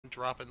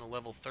dropping to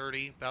level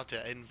 30. About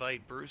to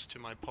invite Bruce to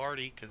my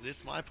party, because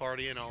it's my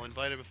party, and I'll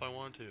invite him if I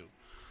want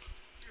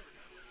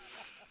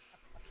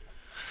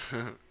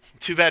to.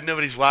 Too bad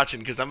nobody's watching,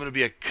 because I'm gonna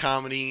be a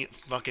comedy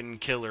fucking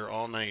killer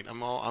all night.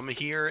 I'm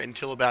here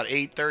until about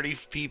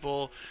 8:30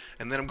 people,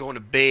 and then I'm going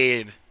to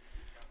bed.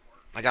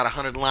 I got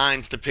 100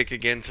 lines to pick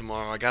again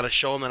tomorrow. I gotta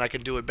show them that I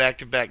can do it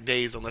back-to-back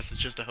days, unless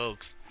it's just a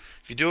hoax.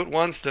 If you do it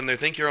once, then they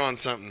think you're on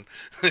something.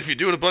 If you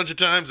do it a bunch of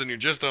times, then you're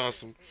just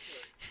awesome.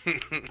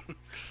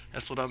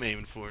 That's what I'm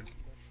aiming for,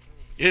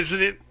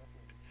 isn't it?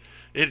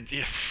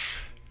 It.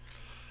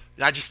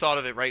 I just thought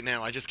of it right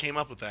now. I just came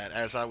up with that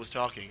as I was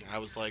talking. I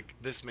was like,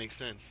 this makes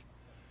sense.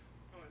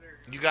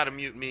 You gotta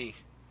mute me,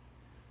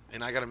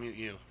 and I gotta mute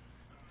you,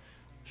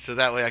 so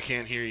that way I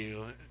can't hear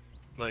you.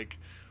 Like,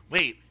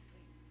 wait,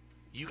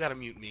 you gotta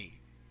mute me.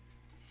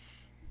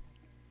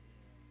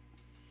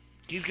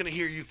 He's gonna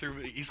hear you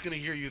through. He's gonna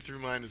hear you through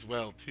mine as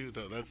well, too.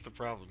 Though that's the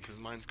problem, because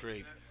mine's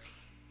great.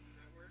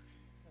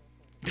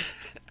 Does that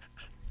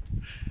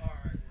work?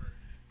 Alright, work.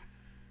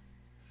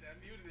 See, I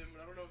muted him,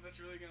 but I don't know if that's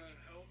really gonna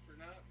help or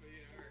not, but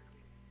yeah, alright,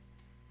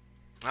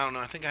 cool. I don't know.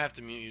 I think I have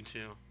to mute you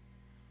too,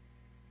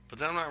 but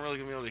then I'm not really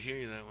gonna be able to hear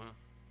you that well.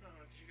 No,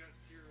 you got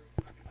zero.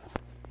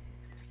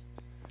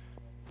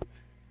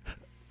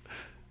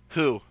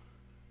 Who?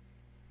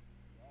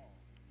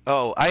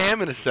 Oh, I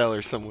am in a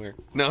cellar somewhere.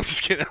 No, I'm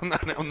just kidding. I'm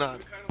not. I'm not.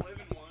 You kind of live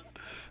in one.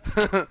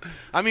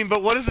 I mean,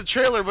 but what is a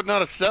trailer but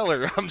not a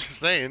cellar? I'm just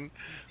saying.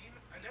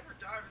 I never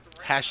dive at the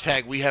right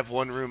Hashtag we have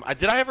one room.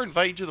 Did I ever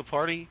invite you to the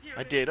party? Yeah,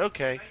 I did.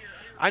 Okay.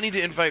 I I need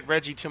to invite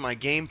Reggie to my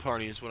game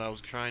party is what I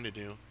was trying to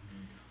do. I got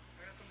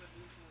something to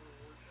do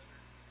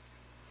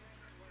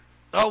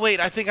for rewards. Oh, wait.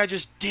 I think I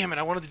just... Damn it.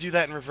 I wanted to do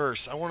that in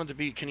reverse. I wanted to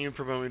be... Can you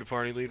promote me to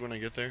party lead when I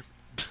get there?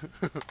 But is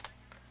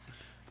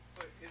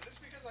this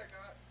because I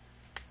got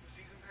the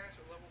season pass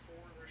at level 4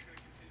 and they're just going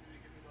to continue to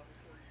give me level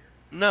 4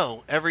 gear?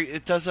 No.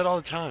 It does that all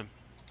the time.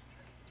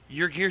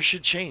 Your gear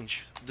should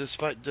change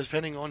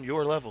depending on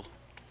your level.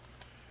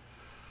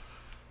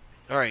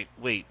 Alright.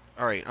 Wait.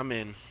 Alright. I'm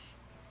in.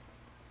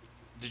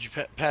 Did you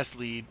pass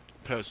lead?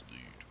 Post lead.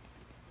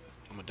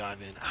 I'm gonna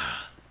dive in.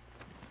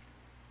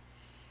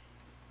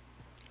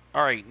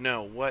 Alright,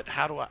 no. What?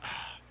 How do I...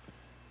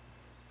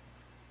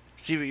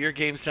 See, but your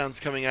game sounds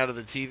coming out of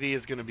the TV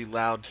is gonna be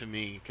loud to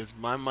me, because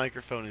my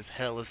microphone is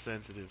hella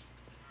sensitive.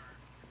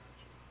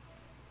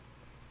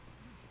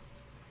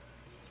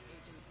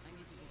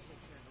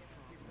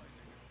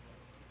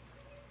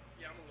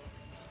 Yeah, I'm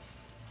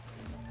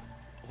alone.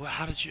 Well,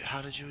 how did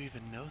you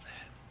even know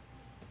that?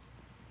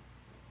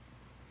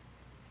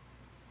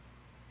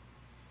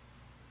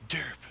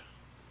 Derp.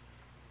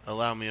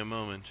 Allow me a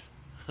moment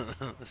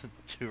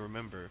to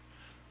remember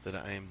that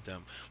I am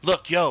dumb.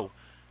 Look, yo,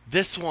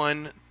 this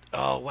one,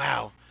 oh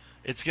wow,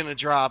 it's gonna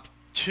drop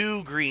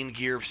 2 green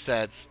gear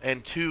sets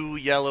and 2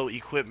 yellow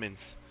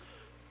equipments.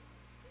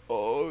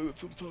 Oh,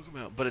 that's what I'm talking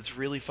about. But it's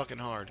really fucking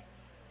hard.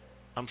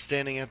 I'm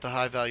standing at the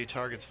high value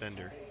targets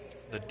vendor,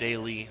 the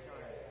daily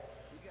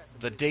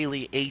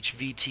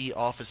HVT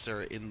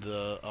officer in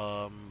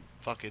the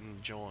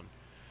fucking John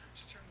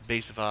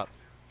base of op.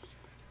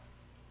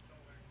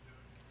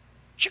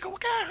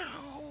 Chicka-wackow!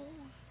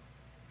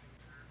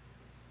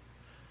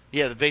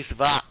 Yeah, the base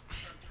of op.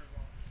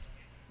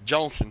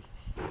 Johnson.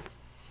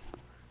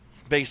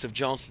 Base of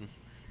Johnson.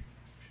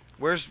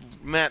 Where's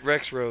Matt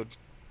Rex Road?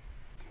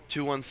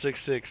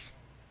 2166. Hey,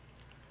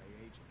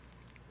 agent.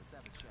 Let's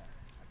have a chat.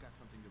 I got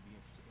something you'll be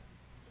interested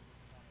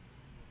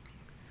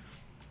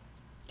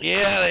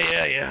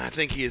in. Yeah. I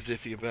think he is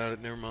iffy about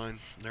it. Never mind.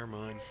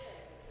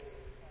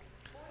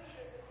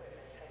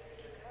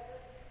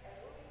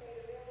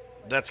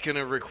 That's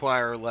gonna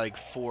require like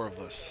 4 of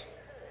us.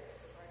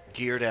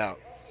 Geared out.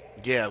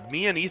 Yeah,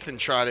 me and Ethan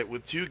tried it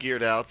with 2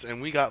 geared outs,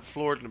 and we got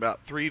floored in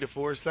about 3 to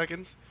 4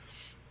 seconds.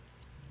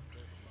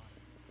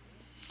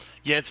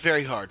 Yeah, it's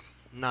very hard.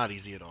 Not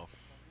easy at all.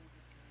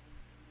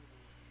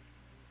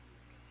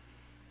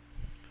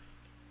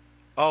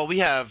 Oh, we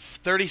have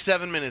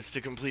 37 minutes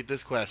to complete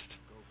this quest.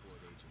 Go for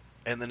it, agent.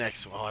 And the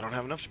next one. Oh, I don't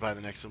have enough to buy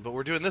the next one, but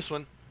we're doing this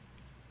one.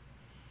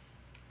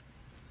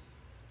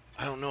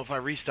 I don't know if I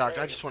restocked.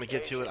 I just want to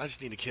get to it. I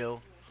just need to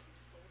kill.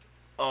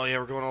 Oh, yeah,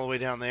 we're going all the way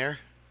down there.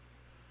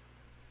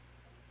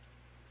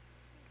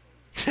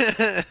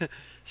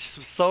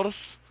 Some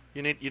sodas?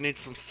 You need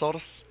some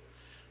sodas?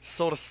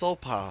 Soda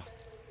sopa.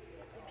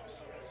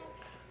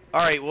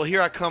 Alright, well,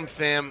 here I come,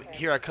 fam.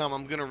 Here I come.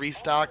 I'm going to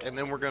restock, and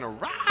then we're going to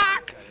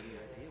rock.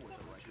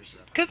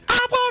 Because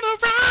I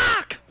want to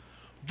rock.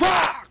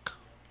 Rock.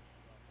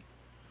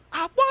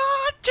 I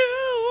want to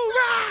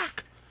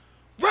rock.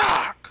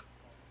 Rock.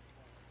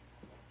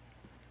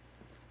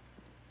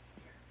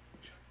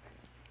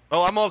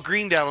 Oh, I'm all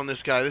greened out on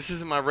this guy. This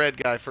isn't my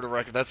red guy for the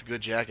record. That's a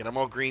good jacket. I'm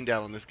all greened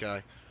out on this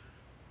guy.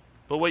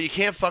 But what you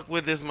can't fuck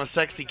with is my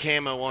sexy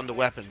camo on the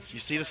weapons. You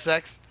see the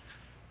sex?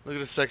 Look at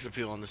the sex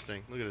appeal on this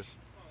thing. Look at this.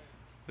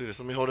 Look at this.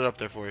 Let me hold it up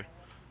there for you.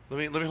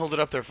 Let me hold it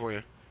up there for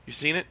you. You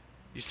seen it?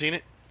 You seen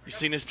it? You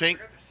seen this pink?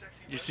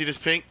 You see this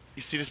pink?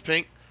 You see this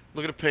pink?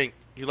 Look at the pink.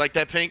 You like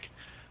that pink?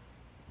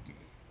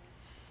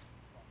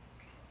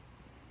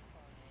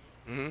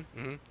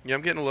 Yeah,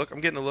 I'm getting a look.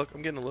 I'm getting a look.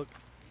 I'm getting a look.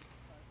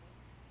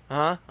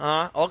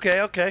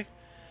 Okay, okay.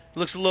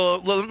 Looks a little.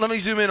 Let me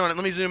zoom in on it.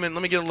 Let me zoom in.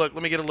 Let me get a look.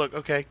 Let me get a look.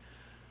 Okay.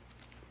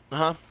 Uh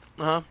huh.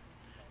 Uh huh.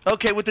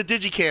 Okay, with the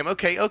digicam.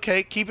 Okay,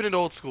 okay. Keeping it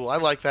old school. I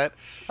like that.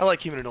 I like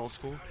keeping it old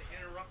school. How to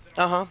interrupt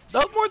an Uh huh. audience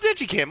Oh, more TV.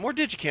 digicam. More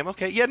digicam.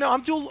 Okay. Yeah. No,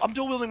 I'm dual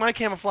wielding my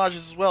camouflages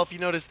as well. If you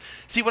notice,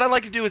 see what I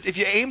like to do is if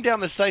you aim down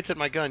the sights at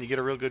my gun, you get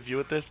a real good view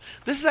at this.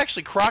 This is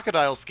actually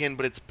crocodile skin,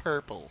 but it's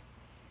purple.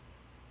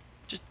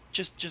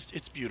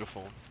 It's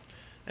beautiful.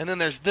 And then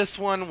there's this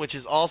one, which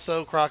is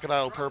also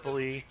crocodile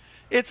purpley.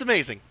 It's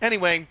amazing.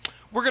 Anyway,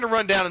 we're gonna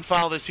run down and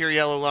follow this here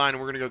yellow line,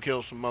 and we're gonna go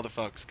kill some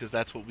motherfuckers, because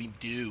that's what we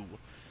do.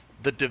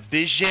 The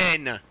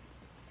Division. I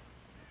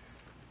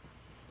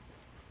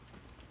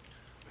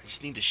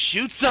just need to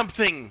shoot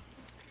something.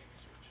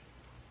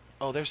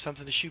 Oh, there's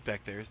something to shoot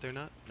back there, is there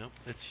not? Nope,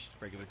 it's just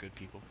regular good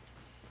people.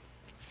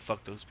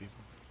 Fuck those people.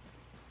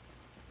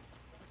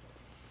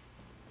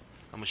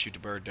 I'm gonna shoot the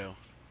bird, though.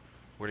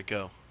 Where'd it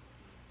go?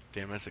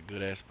 Damn, that's a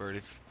good ass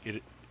bird.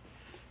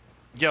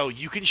 Yo,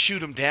 you can shoot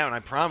them down. I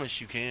promise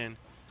you can.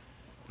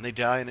 And they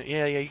die.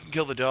 Yeah, yeah, you can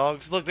kill the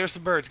dogs. Look, there's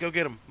some birds. Go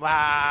get them.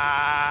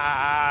 Ah!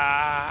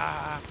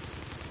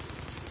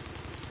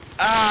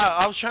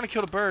 Ah! I was trying to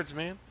kill the birds,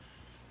 man.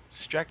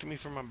 Distracted me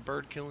from my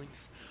bird killings.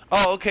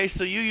 Oh, okay.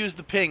 So you use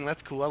the ping.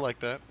 That's cool. I like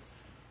that.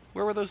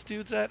 Where were those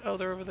dudes at? Oh,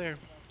 they're over there.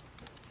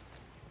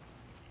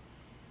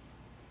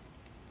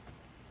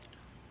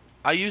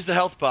 I use the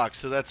health box,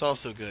 so that's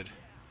also good.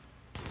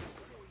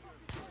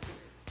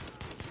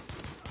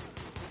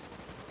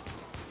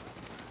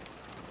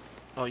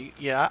 Oh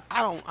yeah,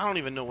 I don't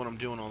even know what I'm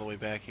doing all the way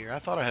back here. I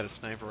thought I had a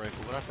sniper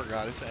rifle, but I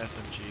forgot. It's an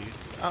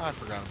SMG. Oh, I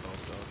forgot I'm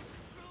boss dog.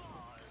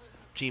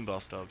 Team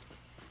boss dog.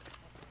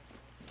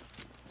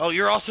 Oh,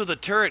 you're also the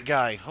turret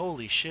guy.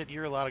 Holy shit,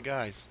 you're a lot of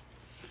guys.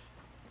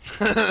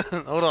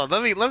 Hold on,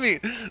 let me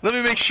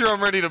make sure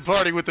I'm ready to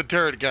party with the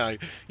turret guy.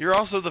 You're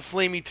also the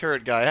flamey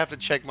turret guy. I have to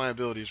check my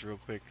abilities real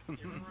quick.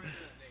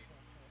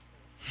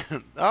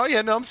 Oh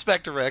yeah, no, I'm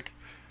Spectre Wreck.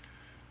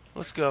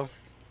 Let's go.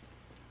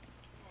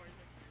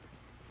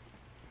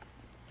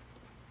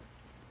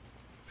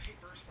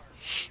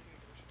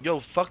 Yo,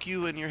 fuck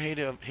you and your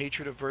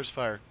hatred of burst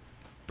fire.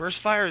 Burst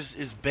fire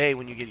is bae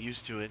when you get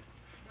used to it.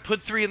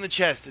 Put 3 in the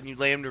chest and you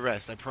lay him to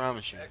rest. I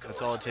promise you. That's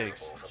all it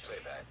takes.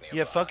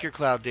 Yeah, fuck your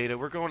cloud data.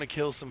 We're going to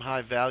kill some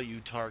high value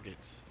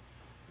targets.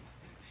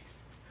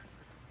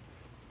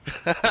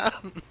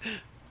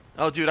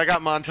 Oh, dude, I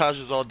got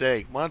montages all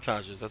day.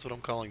 Montages, that's what I'm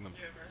calling them.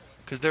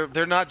 Because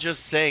they're not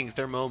just sayings,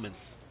 they're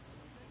moments.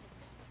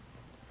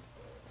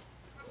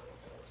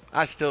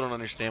 I still don't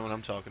understand what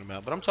I'm talking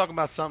about, but I'm talking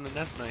about something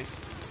that's nice.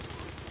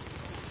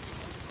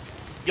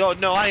 Yo,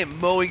 no, I am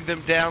mowing them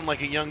down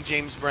like a young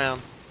James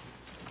Brown.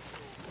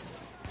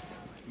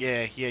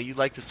 Yeah, yeah, you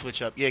like to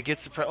switch up. Yeah, get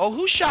suppressed. Oh,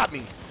 who shot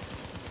me?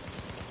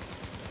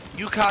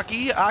 You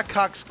cocky, I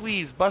cock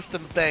squeeze. Bust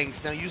them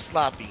things. Now you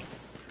sloppy.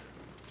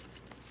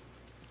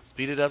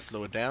 Speed it up,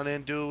 slow it down,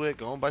 and do it.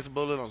 Go on, bite some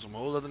bullet on some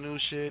whole other new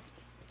shit.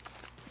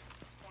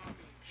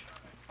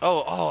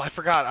 Oh, I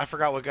forgot. I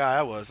forgot what guy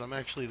I was. I'm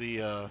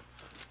actually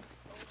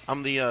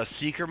I'm the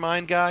seeker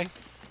mine guy.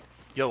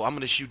 Yo, I'm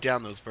gonna shoot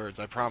down those birds.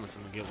 I promise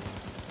I'm gonna get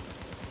one.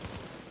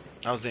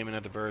 I was aiming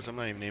at the birds. I'm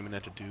not even aiming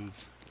at the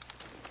dudes.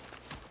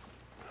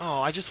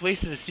 Oh, I just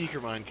wasted a seeker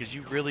mine because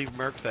you really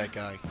murked that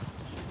guy.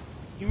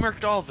 You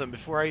murked all of them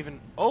before I even...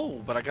 Oh,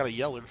 but I got a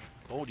yeller.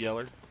 Old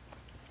yeller.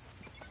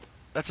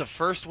 That's a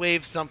first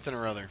wave something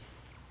or other.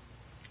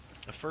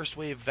 A first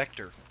wave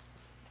vector.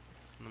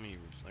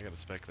 I gotta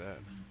spec that.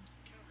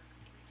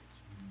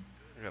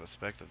 I gotta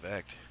spec the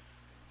vect.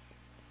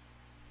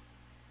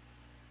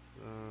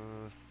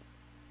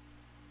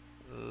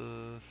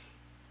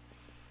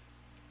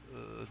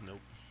 Nope.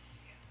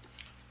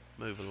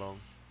 Move along.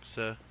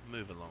 Sir,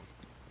 move along.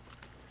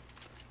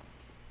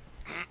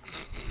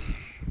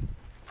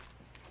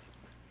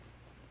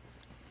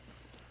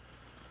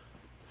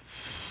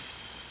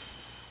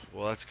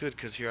 Well, that's good,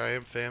 because here I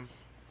am, fam.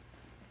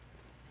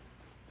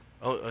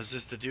 Oh, is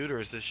this the dude, or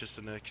is this just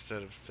the next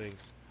set of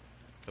things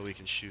that we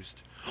can shoot?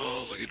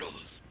 Oh, look at all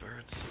those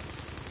birds.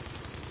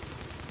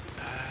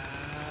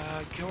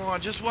 Come on,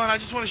 just one. I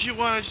just want to shoot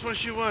one. I just want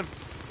to shoot one.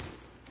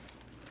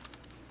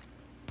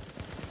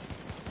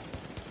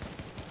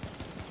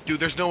 Dude,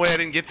 there's no way I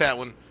didn't get that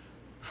one.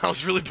 I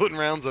was really putting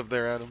rounds up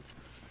there at him.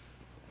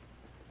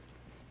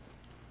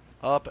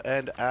 Up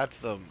and at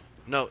them.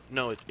 No,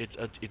 it's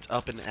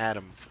up and at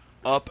them.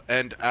 Up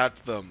and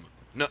at them.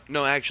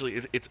 No,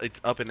 actually, it's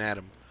up and at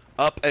them.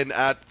 Up and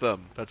at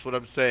them. That's what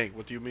I'm saying.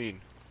 What do you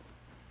mean?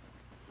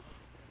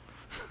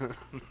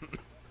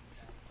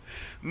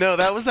 No,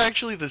 that was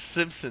actually The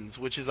Simpsons,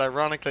 which is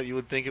ironic that you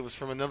would think it was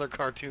from another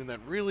cartoon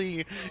that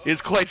really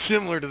is quite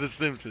similar to The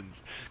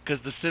Simpsons, because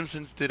The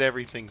Simpsons did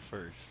everything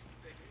first.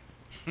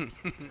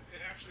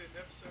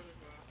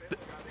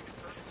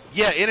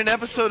 Yeah, in an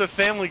episode of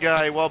Family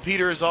Guy, while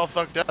Peter is all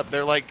fucked up,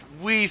 they're like,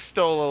 we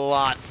stole a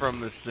lot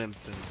from The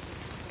Simpsons.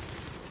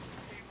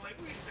 He's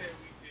like, we said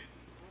we didn't,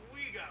 but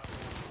we got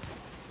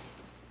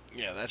one.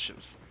 Yeah, that shit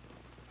was...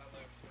 I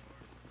love so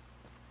much.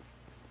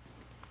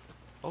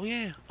 Oh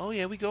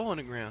yeah, we go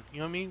underground. You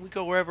know what I mean? We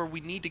go wherever we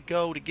need to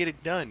go to get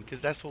it done,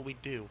 because that's what we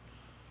do.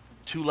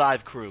 Two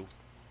live crew.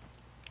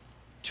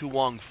 Two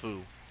Wong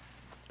Fu.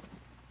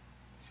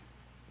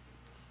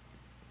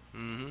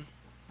 Mm-hmm.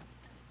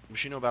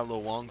 What you know about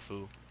Lil Wong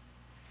Fu?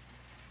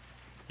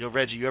 Yo,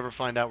 Reggie, you ever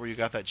find out where you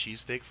got that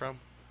cheesesteak from?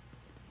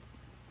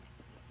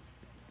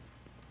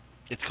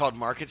 It's called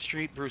Market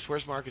Street. Bruce,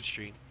 where's Market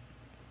Street?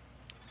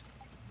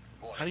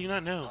 How Warning. do you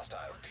not know?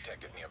 Hostiles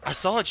detected nearby. I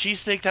saw a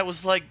cheesesteak that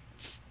was like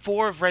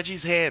 4 of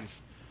Reggie's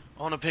hands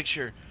on a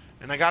picture,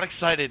 and I got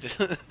excited.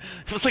 It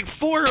was like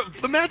 4.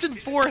 Imagine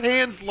 4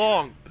 hands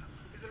long.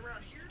 Is it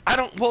around here? I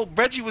don't. Well,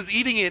 Reggie was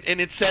eating it,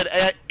 and it said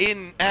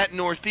at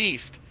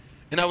Northeast,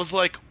 and I was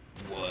like,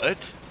 what?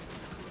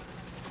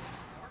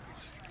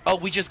 Oh,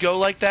 we just go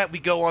like that. We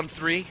go on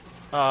 3.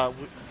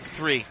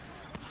 3.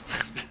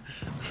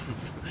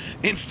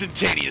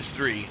 Instantaneous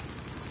 3.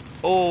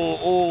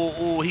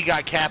 Oh, he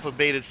got Kappa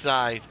baited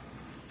side.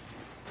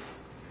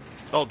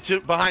 Oh,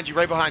 behind you,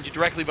 right behind you,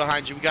 directly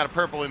behind you. We got a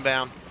purple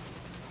inbound.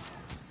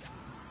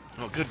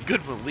 Oh,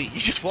 good Malik. You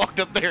just walked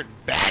up there and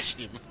bashed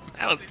him.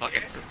 That was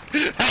fucking...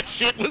 That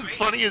shit was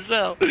funny as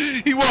hell.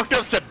 He walked up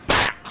and said,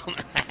 BAM!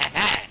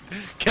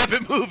 Kept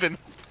it moving.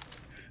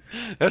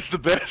 That's the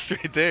best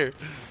right there.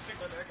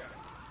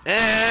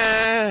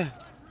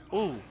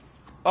 Ooh.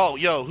 Oh,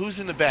 yo, who's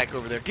in the back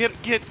over there?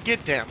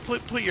 Get down.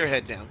 Put your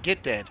head down.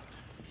 Get dead.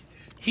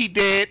 He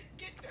dead.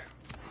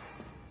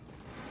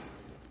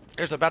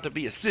 There's about to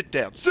be a sit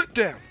down. Sit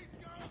down.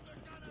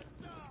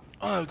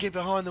 Oh, get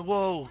behind the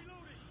wall.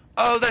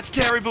 Oh, that's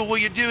terrible what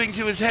you're doing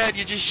to his head.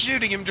 You're just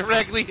shooting him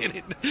directly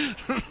in it.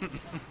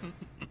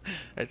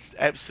 That's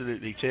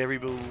absolutely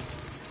terrible.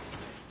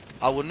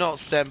 I will not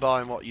stand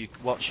by and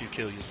watch you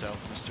kill yourself,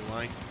 Mr.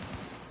 Wayne.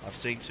 I've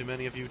seen too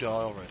many of you die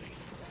already.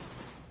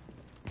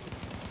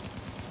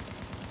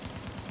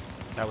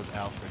 That was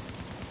Alfred,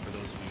 for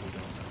those of you who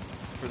don't know.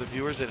 For the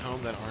viewers at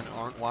home that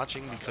aren't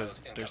watching because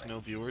there's no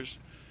viewers,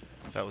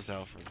 that was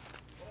Alfred.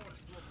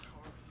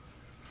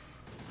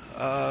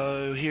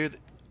 Oh,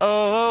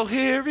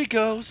 here he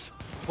goes.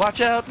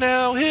 Watch out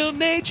now, he'll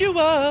nade you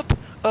up.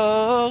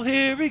 Oh,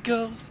 here he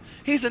goes.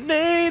 He's a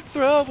nade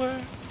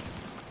thrower.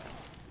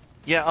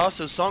 Yeah,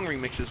 also song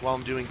remixes while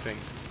I'm doing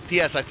things.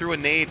 P.S. I threw a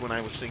nade when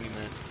I was singing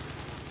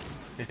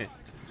that.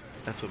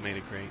 That's what made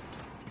it great.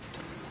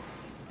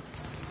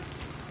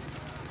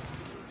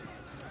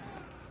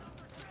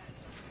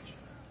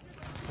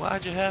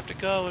 Why'd you have to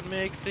go and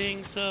make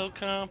things so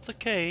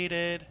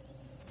complicated?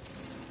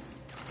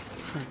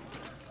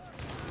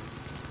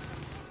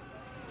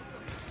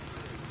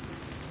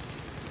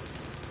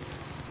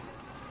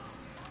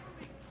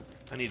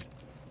 I need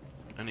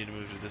to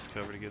move to this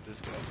cover to get this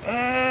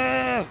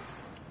guy.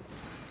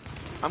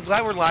 I'm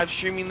glad we're live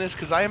streaming this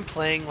because I am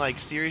playing like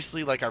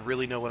seriously like I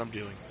really know what I'm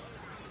doing.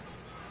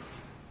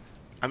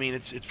 I mean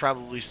it's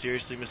probably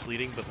seriously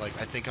misleading, but like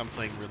I think I'm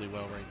playing really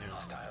well right now.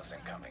 Hostiles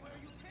incoming.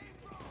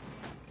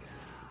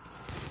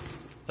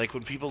 Like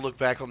when people look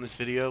back on this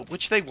video,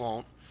 which they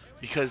won't,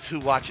 because who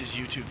watches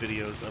YouTube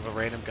videos of a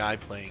random guy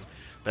playing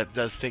that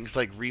does things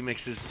like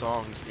remixes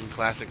songs in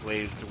classic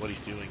ways to what he's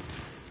doing?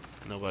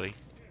 Nobody.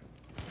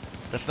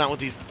 That's not what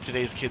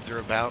today's kids are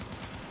about.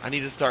 I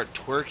need to start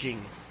twerking.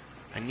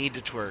 I need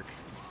to twerk.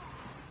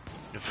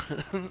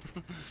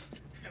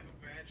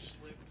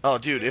 Oh,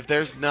 dude, if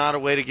there's not a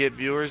way to get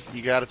viewers,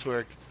 you gotta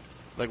twerk.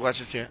 Like, watch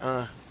this here.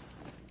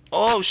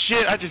 Oh,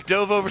 shit, I just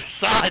dove over the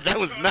side. That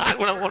was not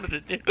what I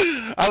wanted to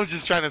do. I was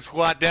just trying to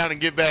squat down and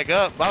get back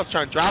up. I was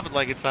trying to drop it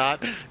like it's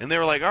hot. And they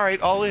were like, all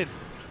right, all in.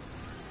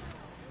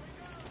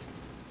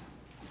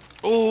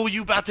 Oh,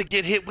 you about to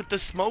get hit with the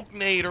smoke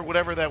nade or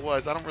whatever that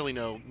was. I don't really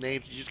know.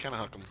 Nades, you just kind of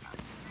huck them.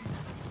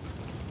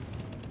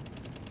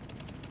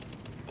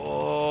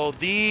 Oh,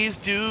 these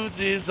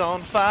dudes is on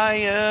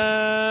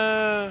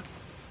fire.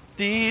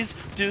 These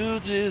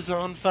dudes is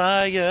on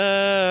fire.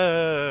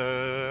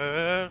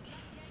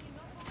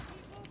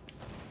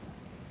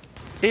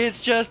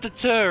 It's just a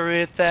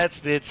turret that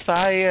spits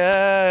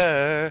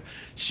fire.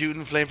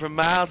 Shooting flame from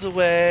miles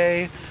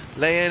away.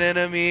 Laying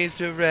enemies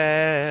to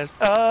rest.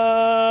 Oh,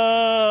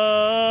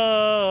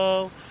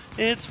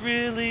 it's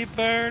really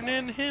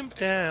burning him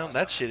down.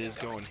 That shit is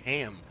going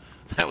ham.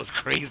 That was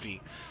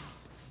crazy.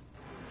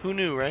 Who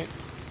knew, right?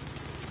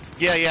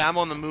 Yeah, I'm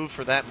on the move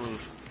for that move.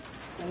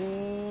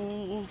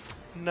 Ooh,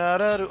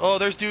 oh,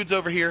 there's dudes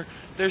over here.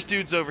 There's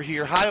dudes over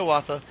here.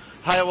 Hiawatha.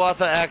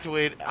 Hiawatha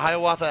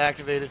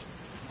activated.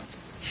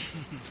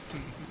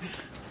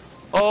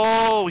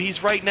 Oh,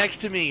 he's right next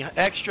to me.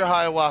 Extra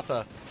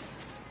Hiawatha.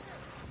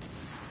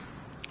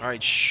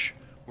 Alright, shh.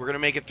 We're gonna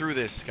make it through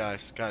this,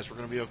 guys. Guys, we're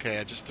gonna be okay.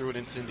 I just threw an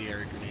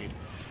incendiary grenade.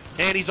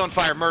 And he's on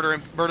fire. Murder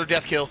him. Murder,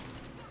 death, kill.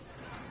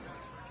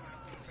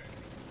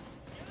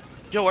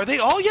 Yo, are they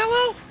all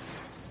yellow?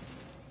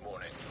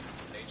 Warning.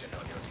 Agent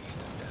on your team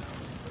is down.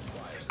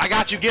 Requires I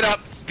got you. Get up.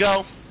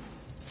 Go.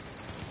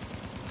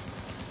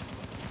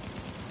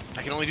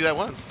 I can only do that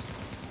once.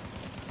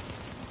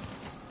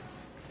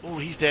 Oh,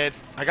 he's dead.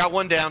 I got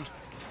one down.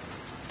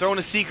 Throwing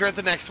a seeker at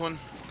the next one.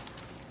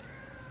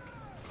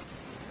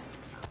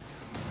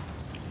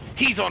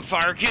 He's on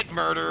fire. Get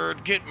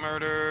murdered. Get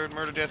murdered.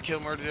 Murder, death, kill,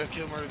 murder, death,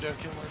 kill, murder,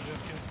 death, kill, murder,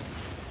 death,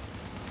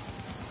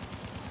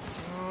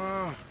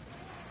 kill.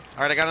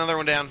 Alright, I got another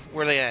one down.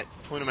 Where are they at?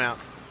 Point them out.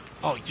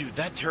 Oh, dude,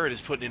 that turret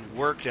is putting in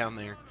work down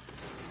there.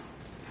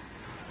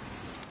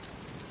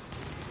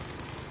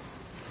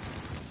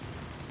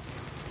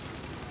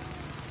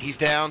 He's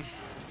down.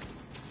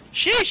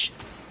 Sheesh!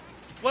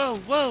 Whoa,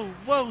 whoa,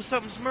 whoa,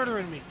 something's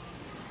murdering me.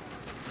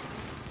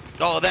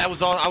 Oh, that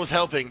was all. I was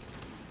helping.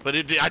 But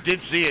I did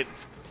see it.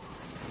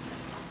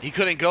 He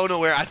couldn't go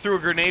nowhere. I threw a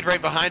grenade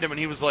right behind him and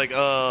he was like,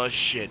 oh,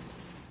 shit.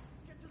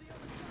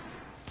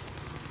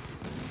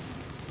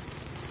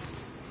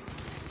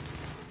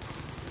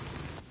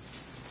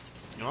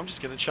 No, I'm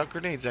just gonna chuck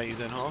grenades at you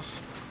then, Hoss.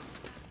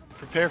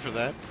 Prepare for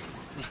that.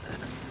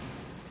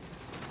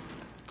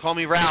 Call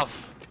me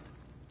Ralph.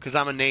 Because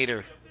I'm a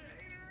nader.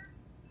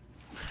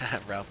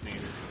 Ralph Nader.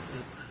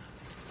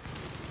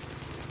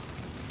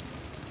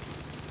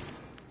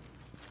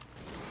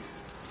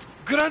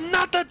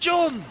 Granata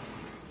John!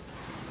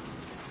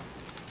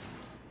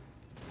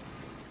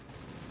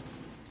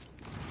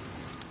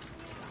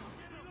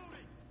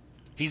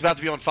 He's about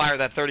to be on fire.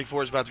 That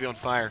 34 is about to be on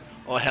fire.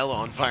 Oh, hella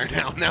on fire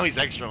now. Now he's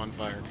extra on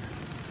fire.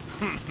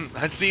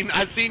 I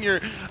seen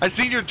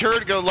your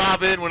turret go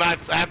lob in when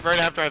right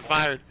after I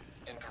fired.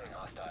 Incoming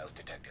hostiles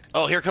detected.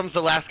 Oh, here comes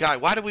the last guy.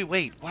 Why did we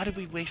wait? Why did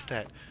we waste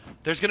that?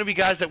 There's gonna be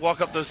guys that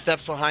walk up those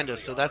steps behind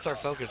us, so that's our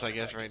focus, I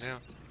guess, right now.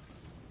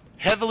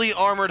 Heavily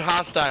armored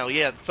hostile.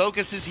 Yeah,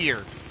 focus is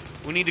here.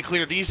 We need to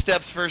clear these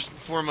steps first and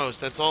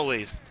foremost. That's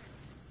always.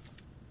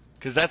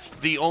 Because that's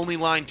the only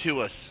line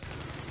to us.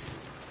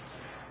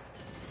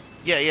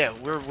 Yeah,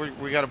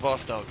 we got a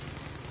boss dog.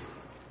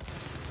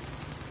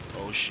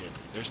 Oh shit.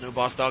 There's no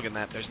boss dog in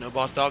that. There's no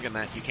boss dog in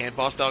that. You can't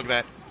boss dog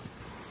that.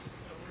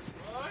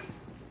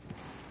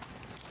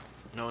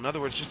 No, in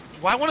other words, just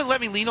why won't it let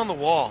me lean on the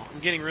wall?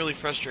 I'm getting really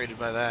frustrated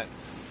by that.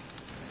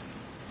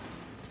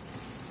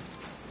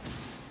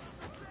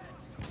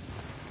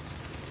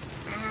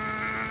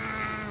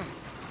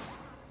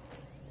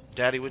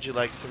 Daddy, would you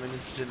like some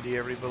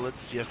incendiary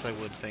bullets? Yes, I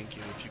would, thank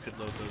you. If you could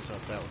load those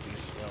up, that would be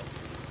swell.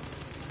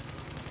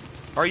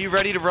 Are you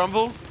ready to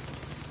rumble?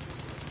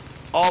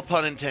 All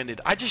pun intended.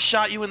 I just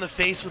shot you in the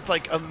face with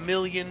like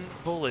 1,000,000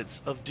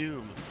 bullets of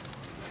doom.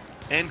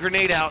 And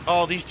grenade out.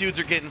 Oh, these dudes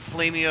are getting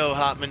flamey-o,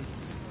 Hotman.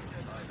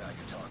 High value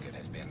target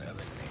has been eliminated.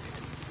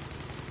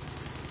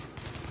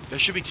 There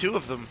should be 2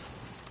 of them.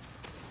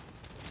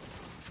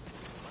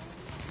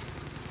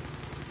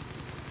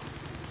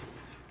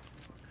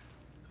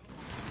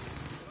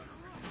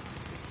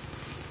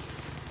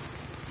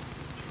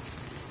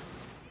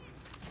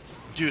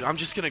 Dude, I'm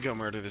just gonna go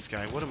murder this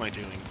guy. What am I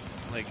doing?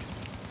 Like,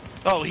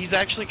 oh, he's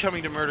actually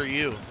coming to murder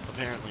you,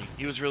 apparently.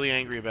 He was really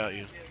angry about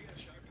you.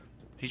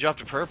 He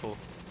dropped a purple.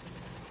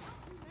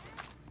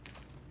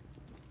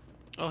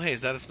 Oh, hey,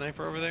 is that a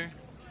sniper over there?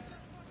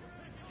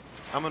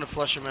 I'm gonna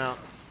flush him out.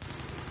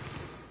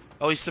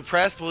 Oh, he's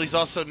suppressed? Well, he's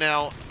also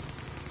now...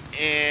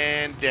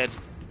 and dead.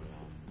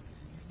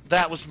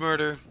 That was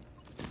murder.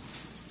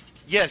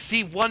 Yeah,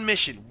 see, one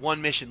mission. One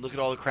mission. Look at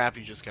all the crap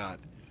you just got.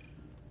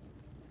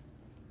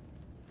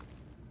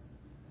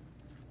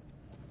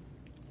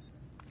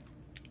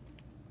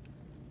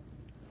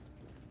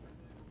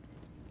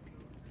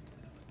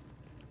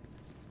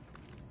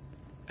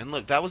 And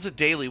look, that was a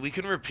daily. We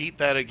can repeat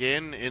that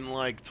again in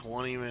like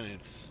 20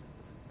 minutes.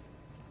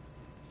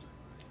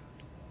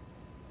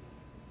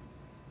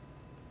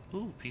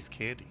 Ooh, piece of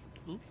candy.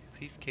 Ooh,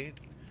 piece of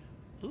candy.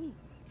 Ooh,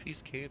 piece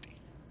of candy.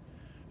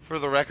 For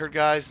the record,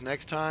 guys,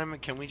 next time,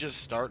 can we just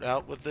start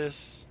out with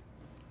this?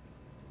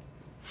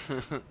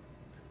 Mm-hmm.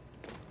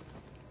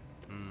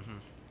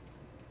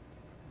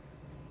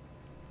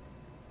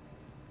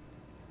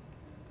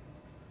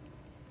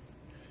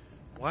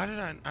 Why did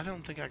I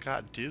don't think I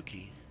got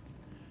Dookie.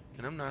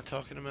 And I'm not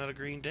talking about a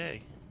Green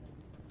Day.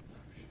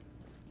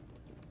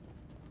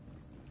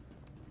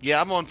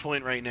 Yeah, I'm on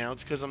point right now.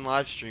 It's because I'm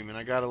live streaming.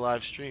 I got a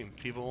live stream.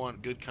 People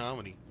want good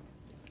comedy.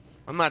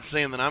 I'm not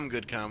saying that I'm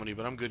good comedy,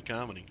 but I'm good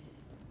comedy.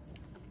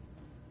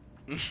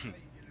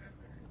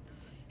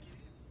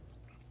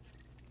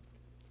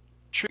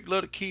 Trick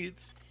load of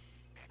kids.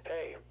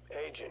 Hey,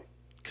 Agent.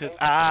 Cause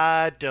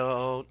I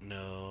don't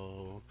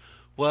know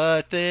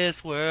what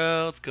this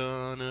world's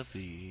gonna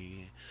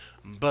be.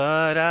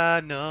 But I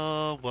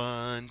know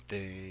one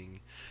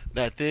thing,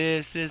 that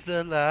this is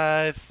the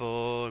life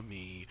for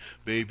me.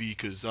 Baby,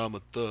 cause I'm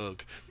a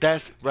thug.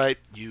 That's right,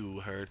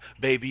 you heard.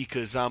 Baby,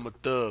 cause I'm a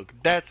thug.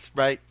 That's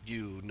right,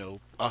 you know.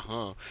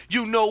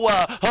 You know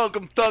I hug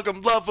 'em, thug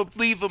 'em, love 'em,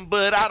 leave 'em,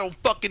 but I don't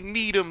fucking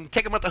need 'em.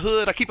 Take 'em out the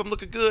hood, I keep 'em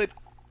looking good.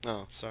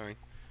 Oh, sorry.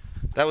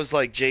 That was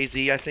like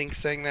Jay-Z, I think,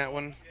 saying that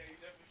one.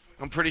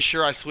 I'm pretty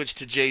sure I switched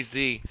to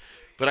Jay-Z.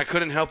 But I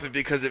couldn't help it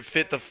because it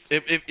fit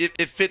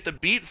it fit the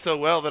beat so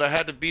well that I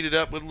had to beat it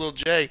up with Lil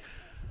J.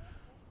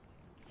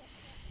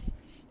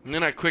 And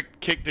then I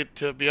kicked it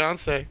to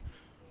Beyonce.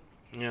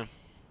 Yeah.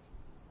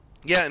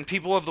 Yeah, and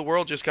people of the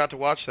world just got to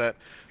watch that.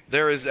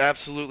 There is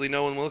absolutely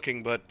no one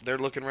looking, but they're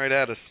looking right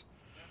at us.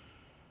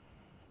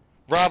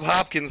 Rob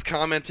Hopkins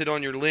commented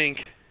on your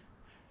link.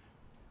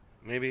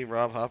 Maybe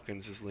Rob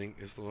Hopkins is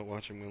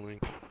watching my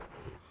link.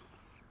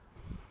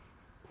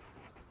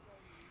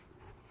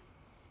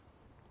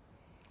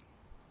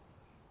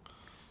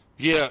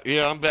 Yeah,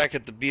 I'm back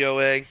at the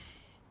BOA.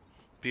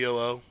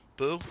 BOO.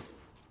 Boo?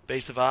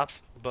 Base of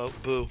Ops?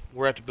 Boo.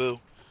 We're at the Boo.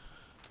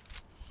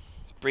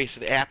 Brace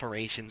of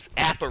apparitions.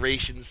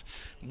 Apparitions.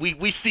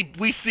 We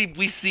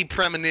see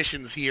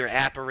premonitions here.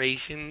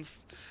 Apparitions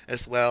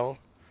as well.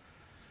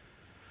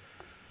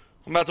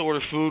 I'm about to order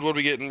food. What are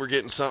we getting? We're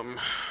getting something.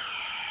 Sounds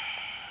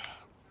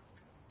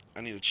good.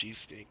 I need a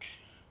cheesesteak.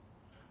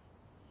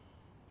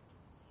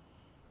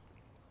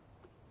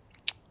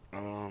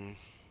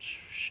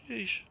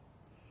 Sheesh.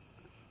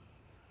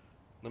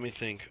 Let me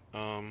think.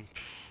 Sheesh.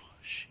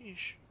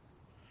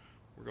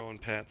 We're going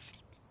Pat's.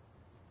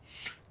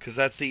 Because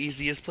that's the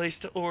easiest place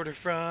to order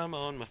from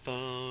on my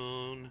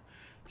phone.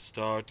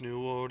 Start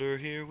new order,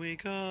 here we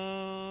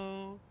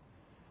go.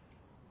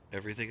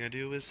 Everything I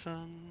do is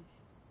sung.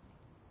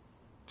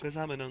 Because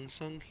I'm an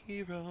unsung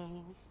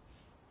hero.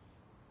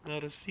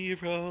 Not a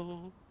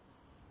zero.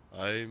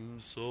 I'm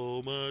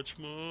so much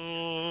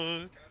more.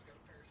 This guy's got a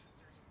pair of scissors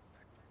in his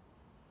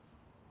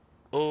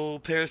backpack. Oh,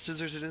 pair of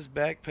scissors in his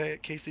backpack in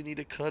case he need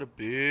to cut a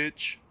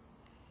bitch.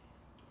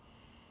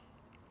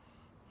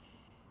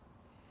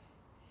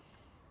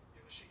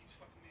 Yeah, this shit keeps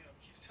fucking me up.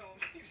 It keeps telling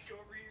me to go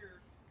over here,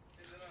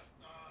 and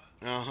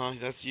then Uh-huh,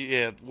 that's you.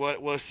 Yeah,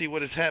 see,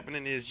 what is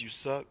happening is you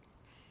suck.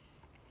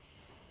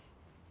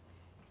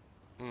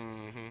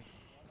 Mm-hmm.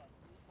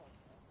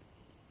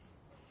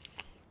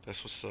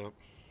 That's what's up.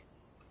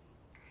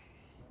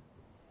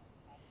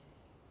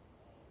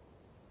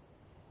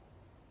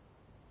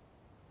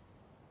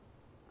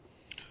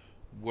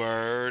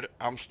 Word.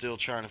 I'm still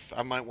trying to.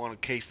 I might want a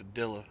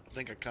quesadilla. I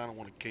think I kind of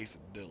want a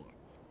quesadilla.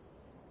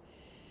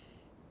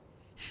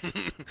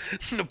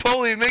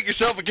 Napoleon, make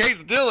yourself a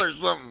quesadilla or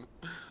something.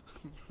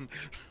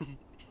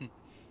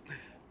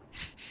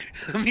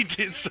 I mean,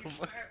 it's so you funny.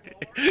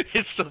 fat lord.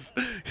 It's so.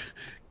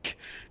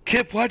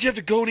 Kip, why'd you have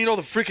to go and eat all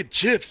the freaking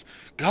chips?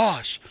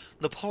 Gosh,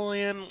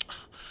 Napoleon,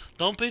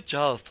 don't be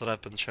jealous that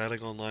I've been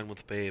chatting online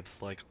with babes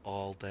like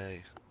all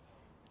day.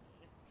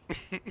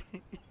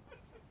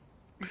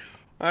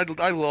 I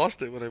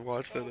lost it when I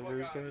watched that Oh the my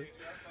first god, time. Andrew,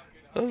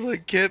 I was like,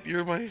 so Kip, funny.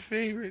 you're my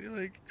favorite. You're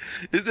like,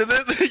 is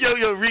that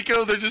yo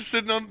Rico? They're just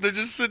sitting on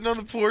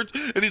the porch,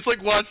 and he's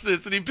like, watch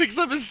this, and he picks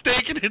up his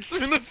steak and hits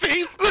him in the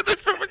face with it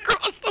from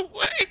across the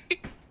way.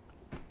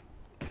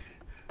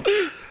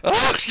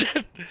 Oh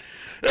shit!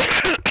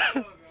 Oh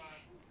god.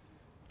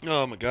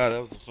 Oh my god,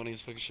 that was the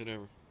funniest fucking shit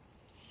ever.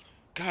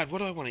 God, what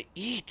do I want to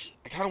eat?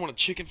 I kind of want a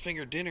chicken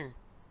finger dinner.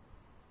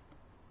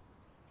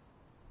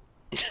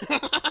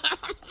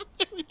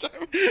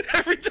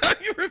 every time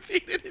you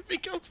repeat it, it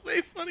becomes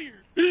way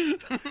funnier.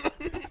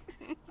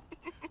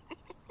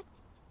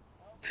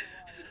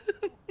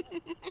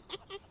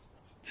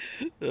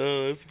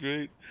 Oh, that's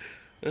great.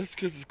 That's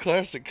because it's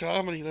classic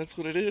comedy. That's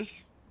what it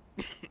is.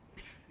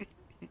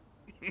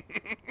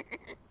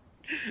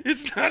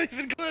 It's not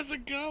even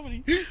classic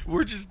comedy.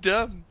 We're just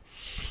dumb.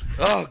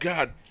 Oh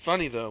God,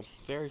 funny though.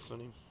 Very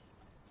funny.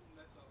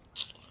 That's all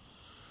that matters.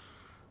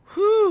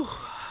 Whew.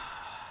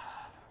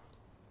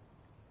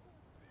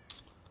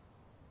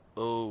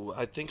 Oh,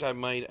 I think I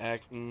might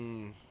act.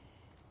 Yeah,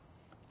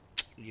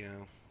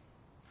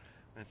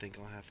 I think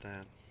I'll have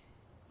that.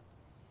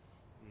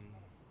 Mm.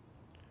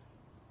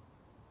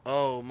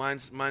 Oh,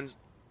 mine's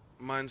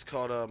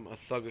called a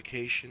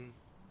thugication.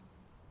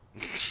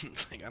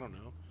 Like I don't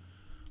know.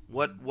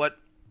 What?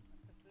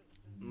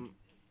 mm,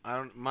 I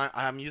don't.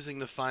 I'm using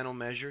the final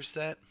measure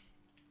set,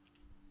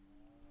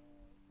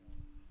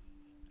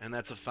 and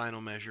that's a final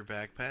measure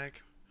backpack.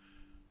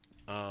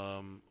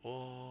 Oh,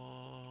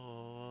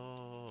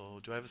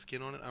 do I have a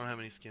skin on it? I don't have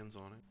any skins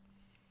on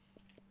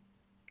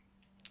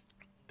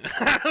it.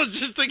 I was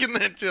just thinking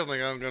that too. I'm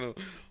like, I'm gonna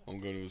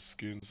have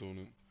skins on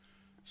it.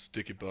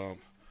 Sticky bomb.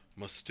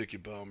 My sticky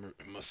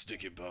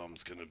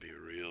bomb's gonna be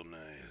real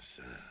nice.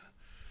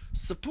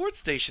 Support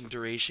station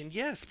duration.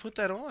 Yes, put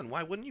that on.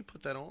 Why wouldn't you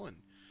put that on?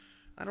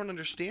 I don't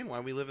understand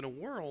why we live in a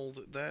world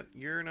that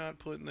you're not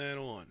putting that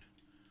on.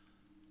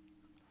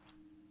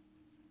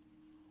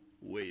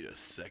 Wait a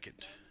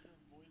second.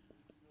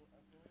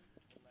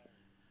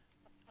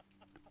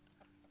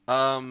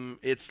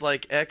 It's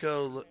like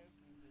echo.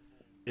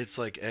 It's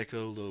like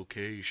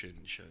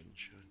echolocation. Shun, shun,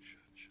 shun,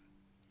 shun.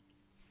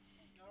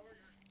 No, we're good.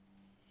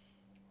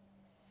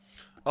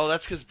 Oh,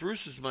 that's because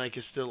Bruce's mic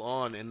is still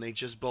on, and they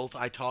just both.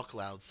 I talk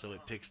loud, so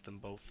it picks them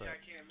both Yeah, up. I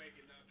can't make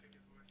it not pick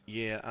his voice up.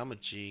 Yeah, I'm a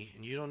G,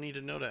 and you don't need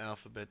to know the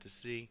alphabet to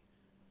see.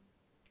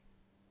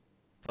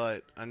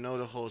 But I know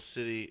the whole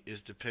city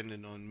is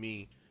dependent on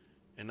me,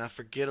 and I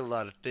forget a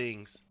lot of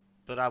things,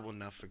 but I will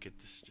not forget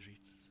the streets.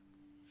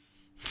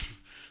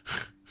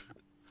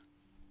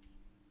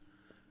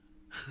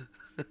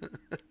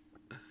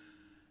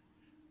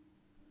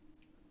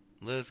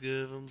 Let's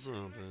give them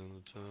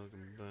something to talk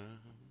about.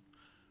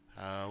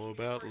 How He's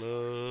about pretty funny.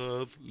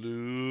 love,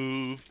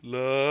 love,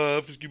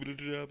 love? Just give it a Oh,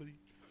 do you do level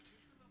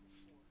 4? I'm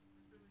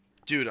really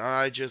curious. Dude,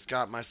 I just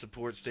got my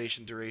support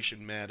station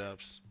duration mad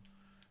ups.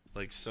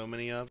 Like so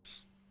many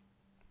ups.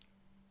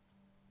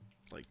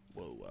 Like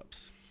whoa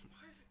ups.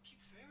 Why does it keep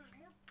saying there's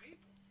more people?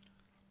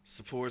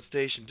 Support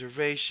station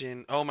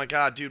duration. Oh my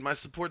god, dude, my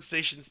support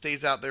station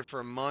stays out there for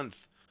a month.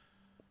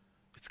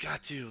 It's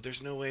got to.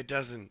 There's no way it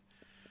doesn't.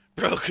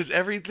 Bro, because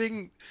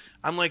everything.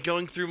 I'm like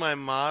going through my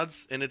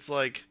mods and it's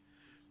like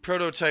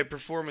prototype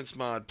performance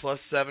mod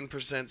plus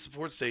 7%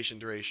 support station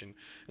duration.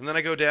 And then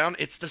I go down,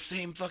 it's the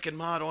same fucking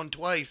mod on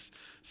twice.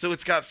 So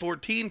it's got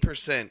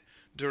 14%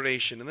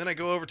 duration. And then I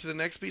go over to the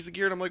next piece of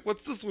gear and I'm like,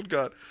 what's this one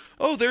got?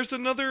 Oh, there's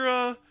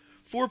another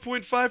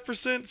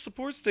 4.5%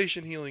 support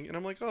station healing. And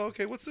I'm like, oh,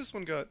 okay, what's this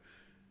one got?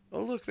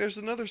 Oh, look, there's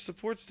another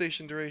support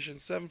station duration,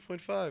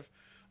 7.5.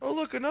 Oh,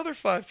 look, another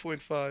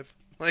 5.5.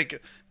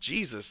 Like,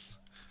 Jesus.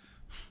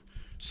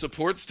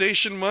 Support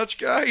station much,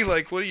 guy?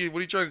 Like, what are you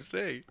trying to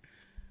say?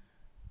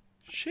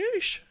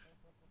 Sheesh.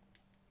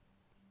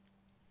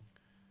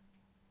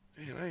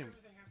 Man, Why I does am.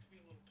 everything have to be a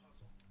little puzzle?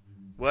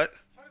 What?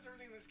 Why does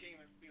everything in this game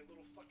have to be a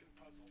little fucking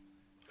puzzle?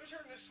 Go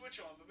turn this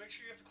switch on, but make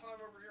sure you have to climb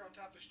over here on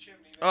top of this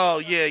chimney. Oh,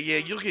 yeah, yeah,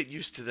 you'll get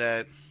used to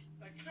that.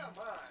 Like, come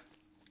on.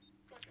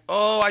 Fucking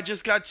Oh, I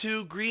just got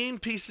 2 green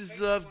pieces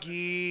makes of fun of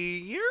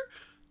me. gear.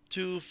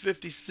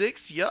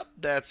 256. Yup,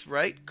 that's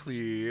right.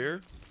 Clear.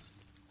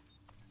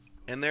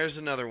 And there's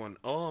another one.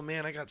 Oh,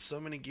 man, I got so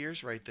many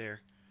gears right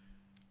there.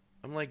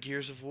 I'm like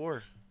Gears of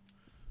War.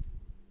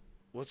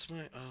 What's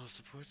my... Oh,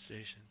 support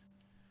station.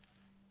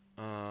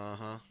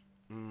 Uh-huh.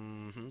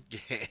 Mm-hmm.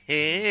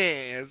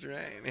 Yeah, that's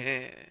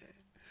right.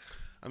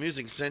 I'm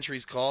using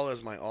Sentry's Call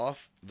as my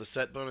off. The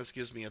set bonus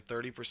gives me a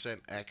 30%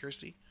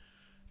 accuracy,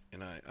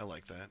 and I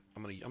like that.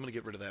 I'm gonna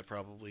get rid of that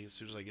probably as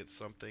soon as I get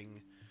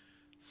something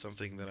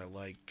that I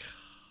like.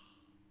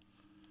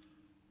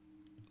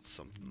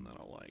 Something that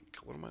I like.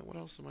 What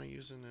else am I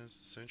using as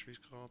Sentry's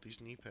Call?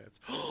 These knee pads.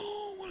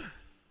 Oh, what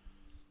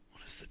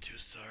is the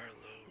 2-star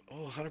load?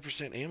 Oh,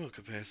 100% ammo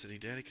capacity.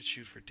 Daddy could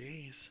shoot for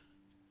days.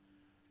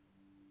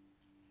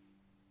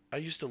 I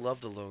used to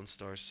love the Lone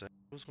Star set.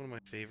 It was one of my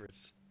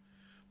favorites.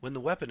 When the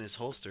weapon is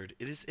holstered,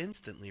 it is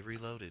instantly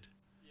reloaded.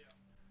 Yeah.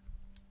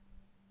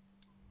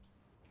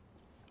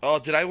 Oh,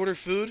 did I order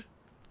food?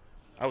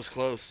 No. I was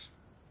close.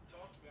 We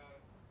talked about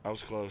it. I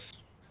was close.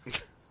 So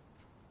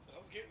I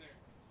was getting there.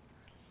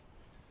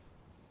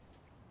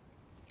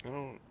 I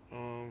don't,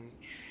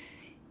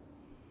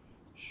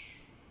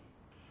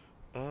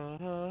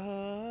 oh,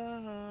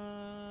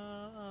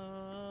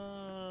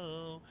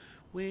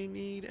 we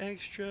need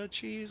extra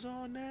cheese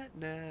on that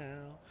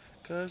now,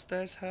 'cause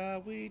that's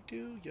how we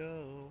do,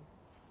 yo.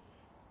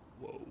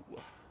 Whoa.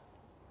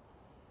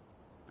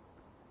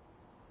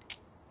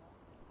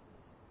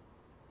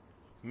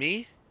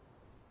 Me?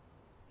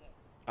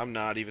 I'm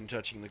not even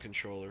touching the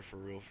controller for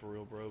real,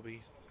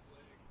 Broby. Saw his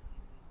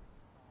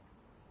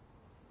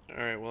leg.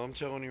 Alright, well, I'm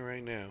telling you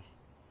right now.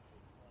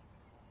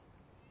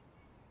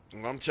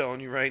 Well, I'm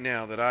telling you right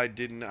now that I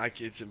didn't.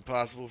 It's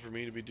impossible for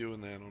me to be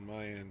doing that on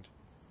my end.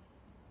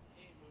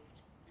 He ain't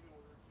moved. He been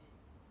ordering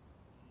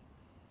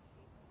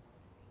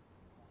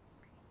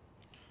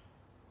food.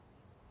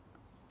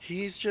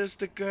 He's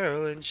just a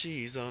girl and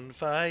she's on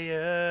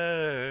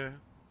fire.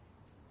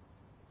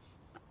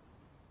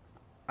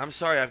 I'm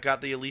sorry, I've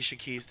got the Alicia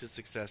Keys to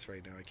success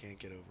right now. I can't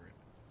get over it.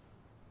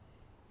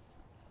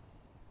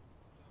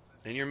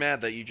 And you're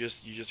mad that you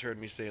just heard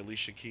me say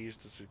Alicia Keys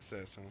to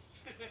success, huh?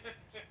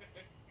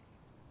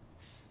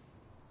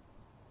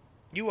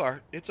 You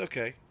are. It's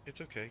okay.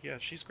 It's okay. Yeah,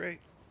 she's great.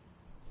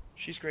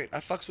 She's great.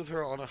 I fucks with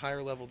her on a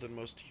higher level than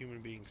most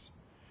human beings.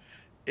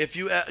 If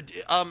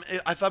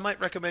I might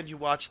recommend you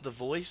watch The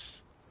Voice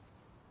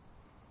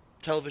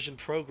television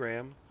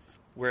program,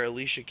 where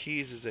Alicia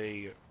Keys is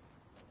a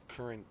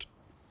current,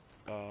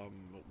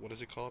 what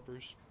is it called,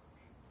 Bruce?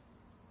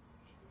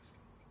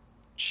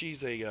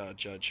 She's a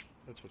judge.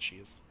 That's what she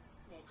is.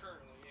 Well,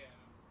 currently, yeah.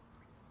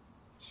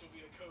 She'll be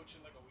a coach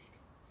in like a week.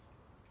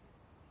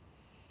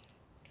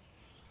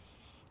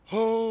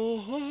 Ho,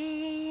 ho,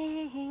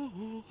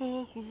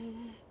 ho, ho.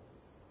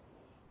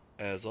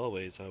 As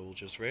always, I will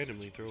just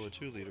randomly throw a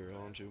 2-liter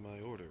onto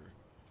my order.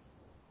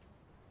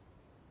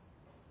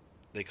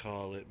 They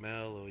call it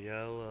mellow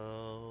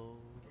yellow.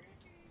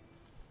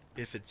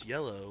 If it's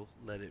yellow,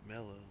 let it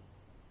mellow.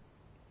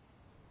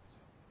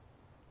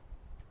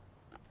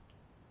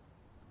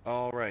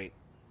 Alright.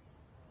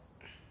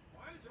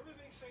 Why does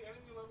everything say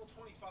enemy level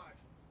 25?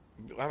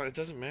 It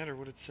doesn't matter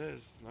what it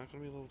says. It's not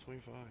going to be level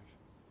 25. It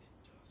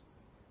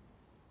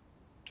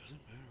does.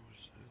 Doesn't matter what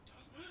it says. It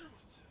does matter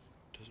what it says.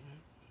 Doesn't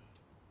matter.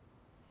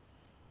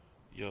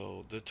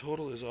 Yo, the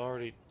total is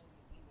already...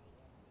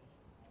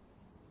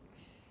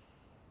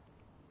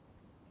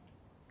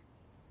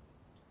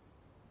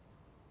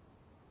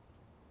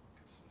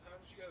 Because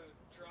sometimes you gotta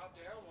drop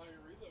down while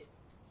you're reloading.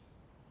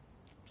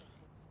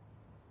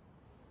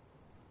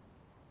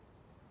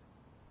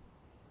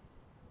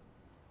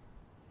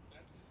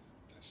 That's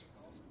just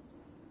awesome.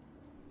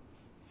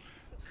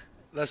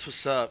 That's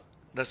what's up.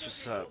 That's You what's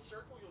see a up. little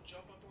circle, you'll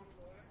jump up onto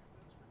the ladder.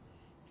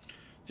 That's pretty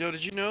cool. Yo,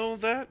 did you know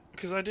that?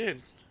 Because I did. I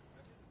did.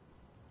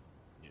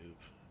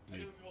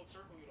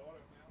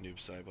 Noob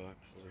Saibot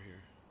over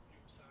here.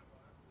 Noob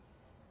Saibot is the one.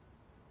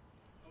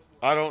 I was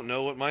more I don't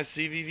know what confident. my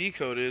CVV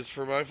code is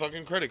for my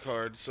fucking credit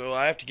card, so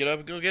I have to get up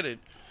and go get it.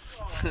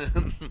 Oh, you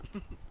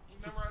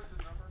memorized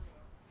the number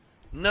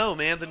without No,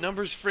 man, the the. Okay.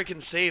 number's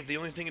freaking saved. The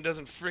only thing it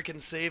doesn't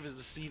freaking save is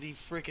the CV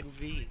freaking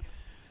V.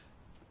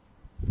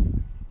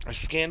 I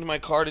scanned my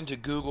card into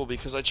Google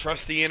because I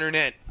trust the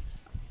internet.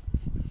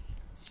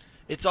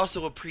 It's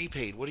also a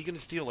prepaid. What are you gonna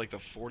steal? Like the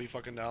 40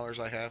 fucking dollars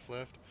I have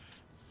left?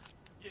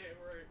 Yeah,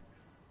 right.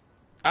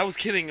 I was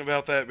kidding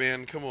about that,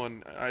 man. Come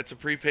on, it's a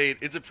prepaid.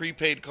 It's a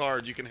prepaid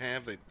card. You can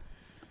have it.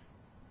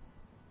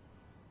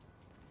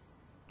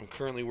 I'm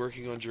currently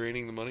working on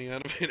draining the money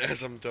out of it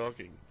as I'm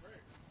talking. Right.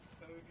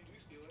 So if you do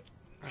steal it,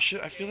 I should.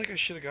 I feel like I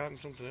should have gotten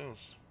something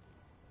else.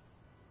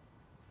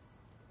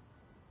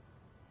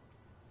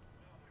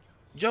 Oh my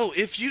god. Yo,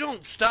 if you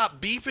don't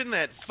stop beeping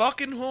that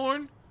fucking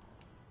horn,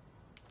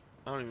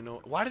 I don't even know.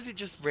 Why did it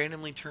just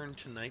randomly turn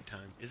to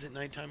nighttime? Is it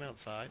nighttime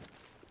outside?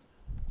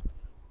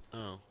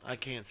 Oh, I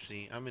can't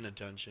see. I'm in a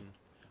dungeon.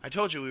 I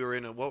told you we were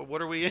in a.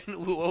 What are we in?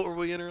 What were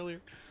we in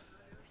earlier?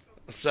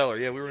 A cellar.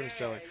 Yeah, we were in a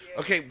cellar.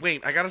 Yeah. Okay,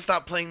 wait. I gotta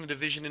stop playing the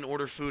Division and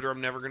order food, or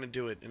I'm never gonna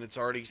do it. And it's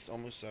already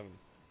almost 7.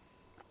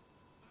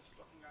 This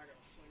fucking guy got a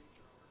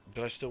flamethrower.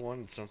 But I still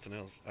wanted something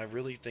else. I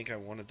really think I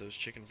wanted those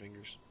chicken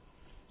fingers.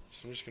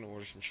 So I'm just gonna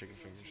order some chicken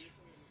fingers.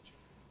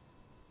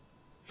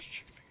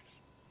 Chicken fingers.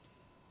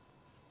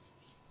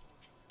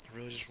 I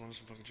really just wanted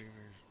some fucking chicken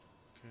fingers.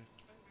 Okay.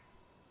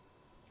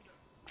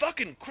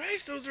 Fucking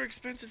Christ, those are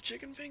expensive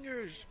chicken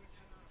fingers.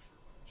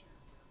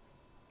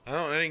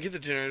 I didn't get the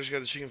dinner. I just got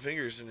the chicken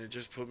fingers, and it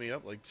just put me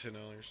up like $10.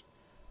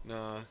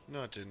 Nah,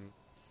 no, it didn't.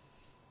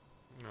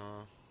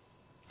 Nah.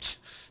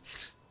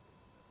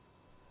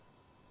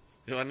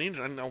 Yo, I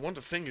want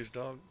the fingers,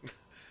 dog. Make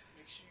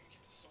sure you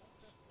get the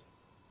sauce.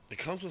 It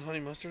comes with honey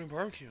mustard and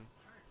barbecue.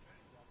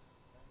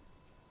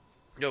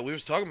 Yo, we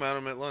was talking about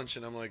them at lunch,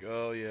 and I'm like,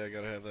 oh yeah, I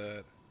gotta have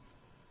that.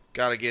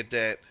 Gotta get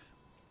that.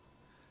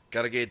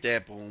 Gotta get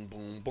that. Boom,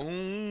 boom,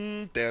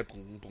 boom. That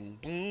boom, boom,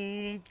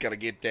 boom. Gotta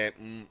get that.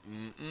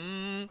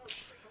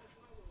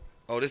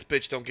 Oh, this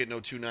bitch don't get no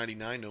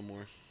 $2.99 no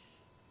more.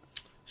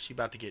 She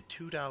about to get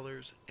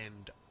 $2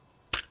 and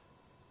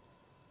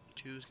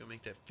two's gonna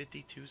make that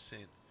 52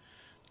 cents.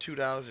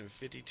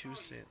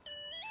 $2.52.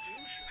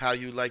 How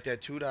you like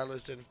that $2.52? One of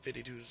these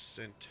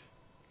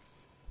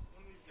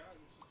guys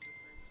is just sitting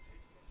there and just takes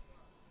my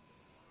spot.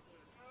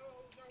 It's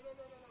all good.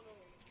 No.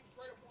 He's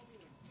right up on me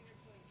with a fucking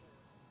flamethrower.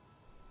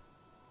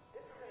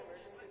 This is an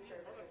emergency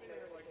services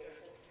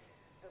notification.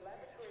 The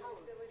laboratory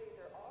facilities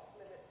are off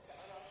limits to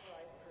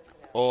unauthorized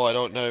personnel. Oh, I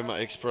don't know my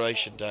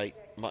expiration date.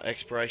 My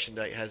expiration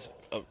date has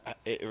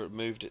it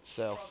removed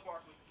itself.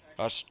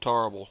 That's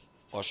terrible.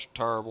 That's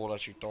terrible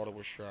that you thought it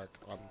was Shaq.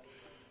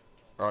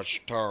 That's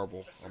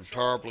terrible. I'm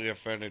terribly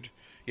offended.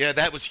 Yeah,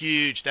 that was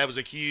huge. That was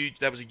a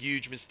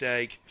huge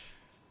mistake.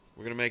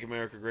 We're gonna make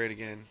America great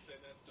again.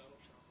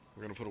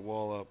 We're gonna put a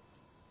wall up.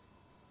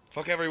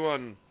 Fuck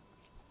everyone.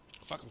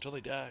 Fuck until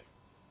they die.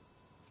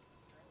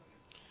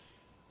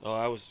 Oh,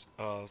 I was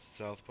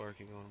South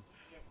Parking on them.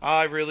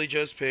 I really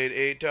just paid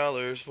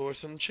 $8 for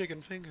some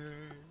chicken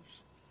fingers.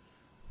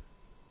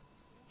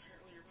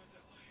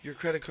 Your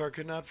credit card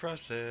could not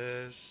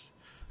process.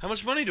 How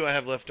much money do I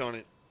have left on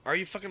it? Are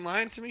you fucking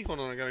lying to me? Hold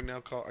on, I gotta now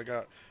call.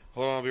 Hold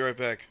on, I'll be right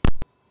back.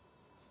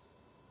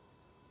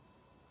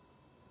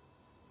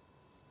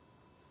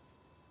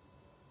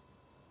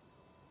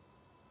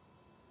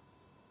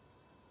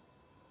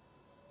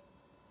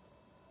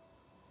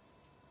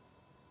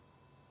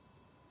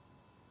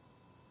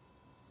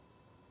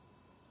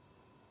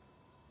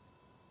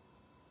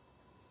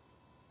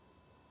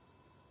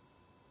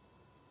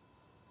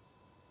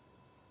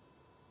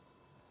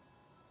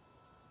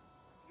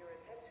 Your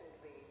attention,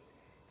 please.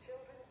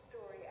 Children's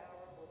Story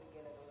Hour will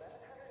begin at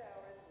 1100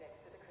 hours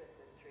next to the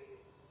Christmas tree.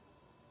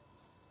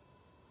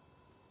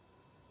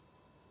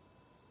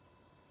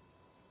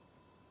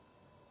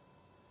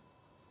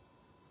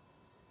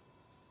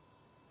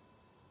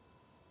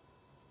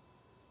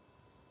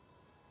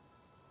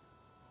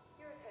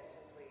 Your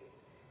attention, please.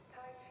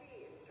 Tai Chi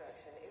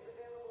instruction is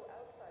available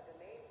outside the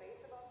main base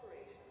of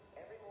operations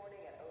every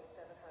morning at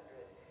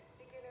 0700.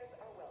 Beginners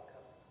are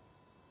welcome.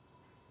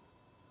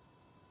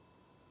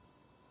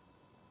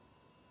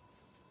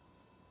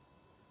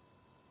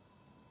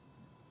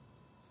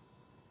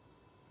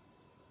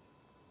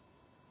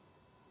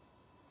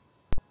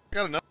 I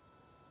got enough.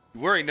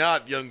 Worry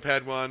not, young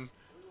Padawan. We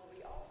will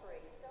be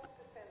offering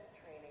self-defense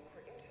training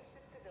for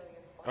interested civilians.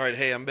 All right,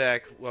 hey, I'm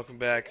back. Welcome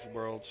back,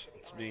 world.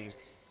 It's me.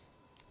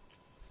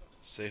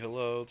 Say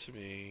hello to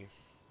me.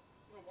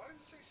 No, why does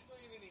it say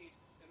civilian in need?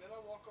 And then I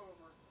walk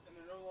over, and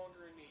they're no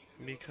longer in need.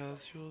 Because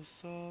you'll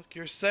suck.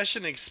 Your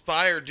session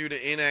expired due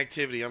to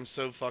inactivity. I'm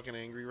so fucking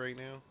angry right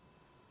now.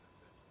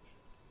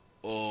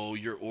 Oh,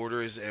 your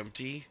order is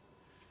empty?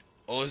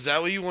 Oh, is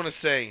that what you want to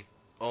say?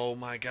 Oh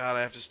my god,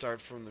 I have to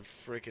start from the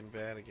freaking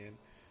bat again.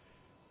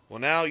 Well,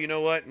 now, you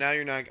know what? Now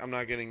I'm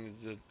not getting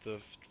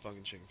the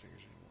fucking chicken fingers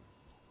anymore.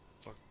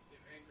 Fuck.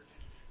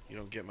 You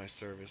don't get my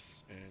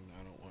service, and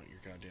I don't want your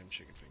goddamn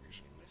chicken fingers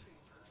anymore. Missing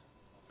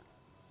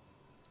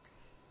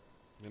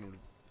person.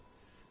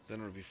 Then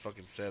it would be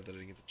fucking sad that I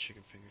didn't get the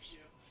chicken fingers.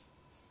 Yep.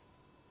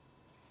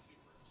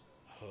 Super upset.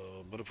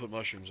 I'm gonna put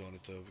mushrooms on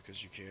it though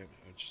because you can't.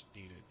 I just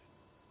need it.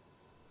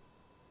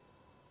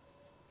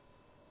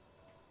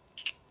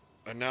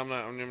 And now I'm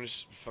not. I'm gonna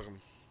just fuck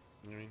them.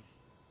 You know what I mean?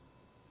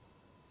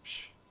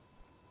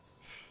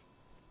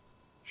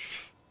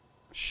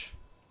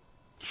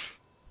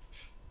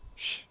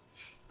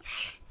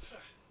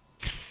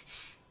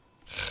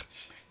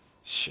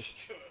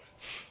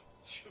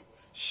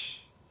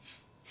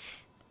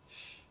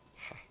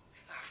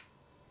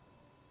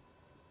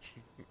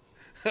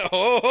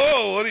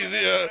 Oh, what is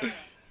he?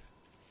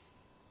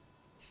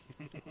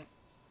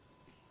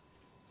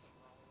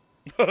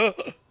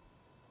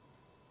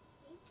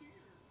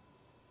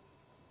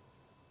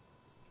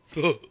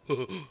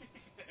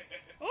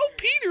 Oh,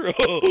 Peter!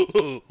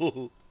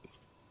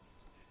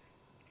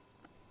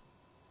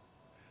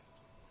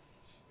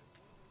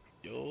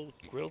 Yo,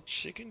 grilled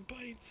chicken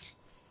bites,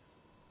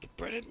 the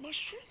breaded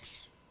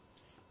mushrooms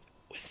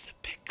with the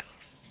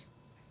pickles,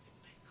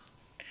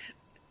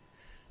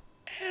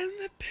 and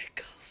the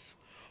pickles.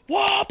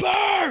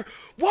 Whopper!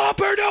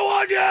 Whopper no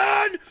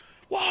onion!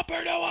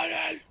 Whopper no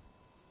onion!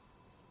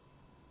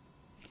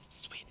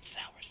 Sweet and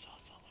sour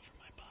sauce all over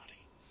my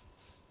body.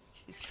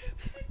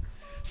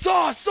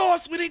 Sauce!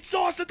 Sauce! We need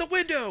sauce at the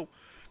window!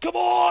 Come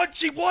on!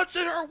 She wants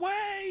it her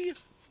way!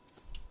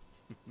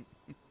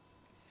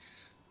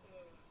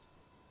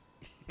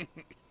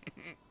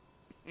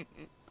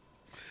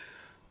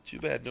 Too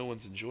bad no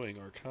one's enjoying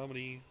our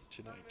comedy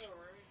tonight.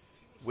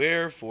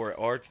 Wherefore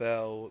art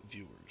thou,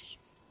 viewers?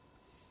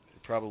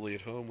 Probably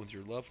at home with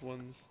your loved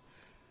ones.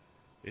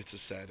 It's a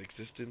sad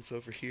existence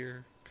over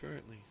here,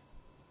 currently.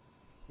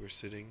 We're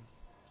sitting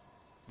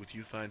with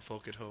you fine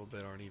folk at home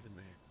that aren't even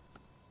there.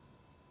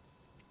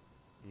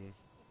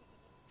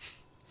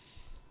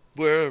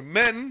 We're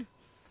men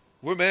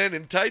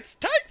in tights,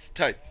 tights,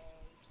 tights.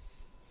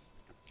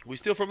 We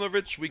steal from the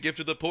rich, we give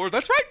to the poor.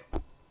 That's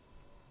right!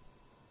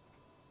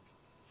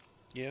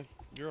 Yeah,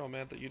 you're all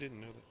mad that you didn't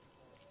know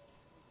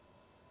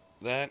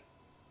that.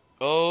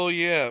 Oh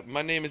yeah,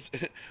 my name is.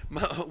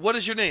 What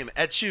is your name?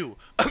 Atchu.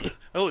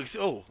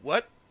 Oh,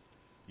 what?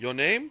 Your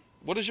name?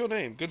 What is your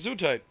name?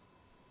 Gesundheit.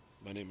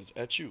 My name is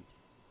Atchu.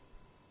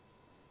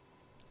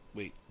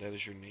 Wait, that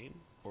is your name,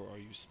 or are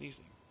you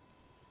sneezing?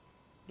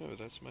 No,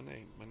 that's my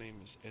name. My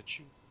name is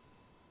Atchu.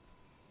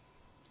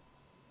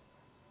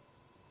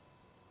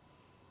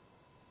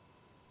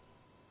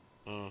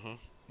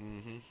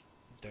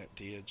 That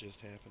did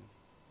just happen.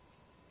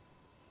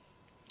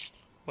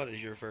 What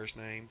is your first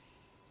name?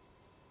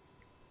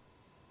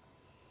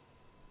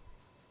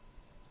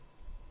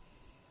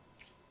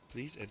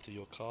 Please enter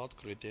your card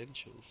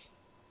credentials.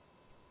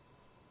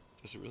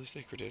 Does it really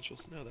say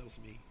credentials? No, that was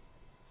me.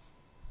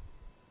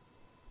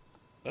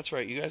 That's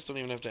right, you guys don't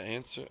even have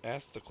to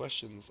ask the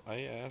questions.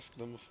 I ask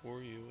them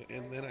for you,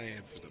 and then I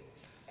answer them.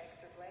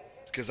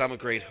 Because I'm a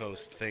great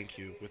host, thank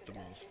you, with the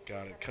most.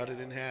 Got it. Cut it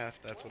in half,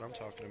 that's what I'm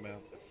talking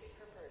about.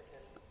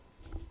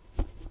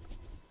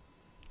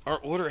 Our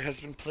order has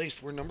been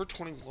placed. We're number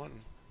 21.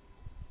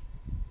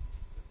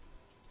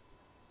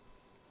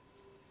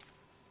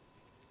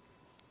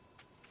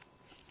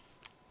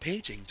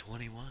 Paging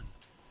 21.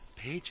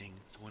 Paging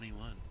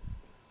 21.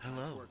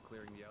 Hello.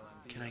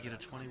 Can I get a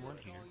 21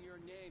 here?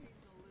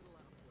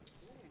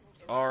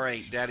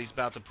 Alright, Daddy's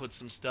about to put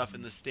some stuff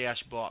in the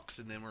stash box,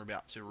 and then we're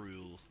about to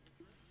rule.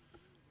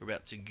 We're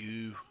about to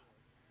go.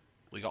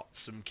 We got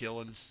some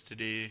killings to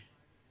do.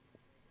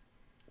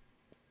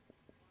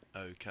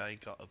 Okay,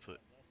 gotta put...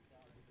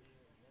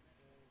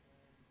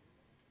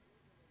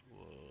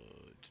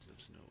 What?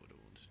 That's not what I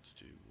wanted to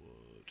do.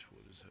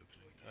 What is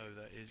happening? Oh,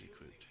 that is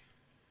equipped.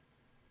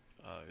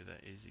 Oh,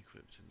 that is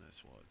equipped, and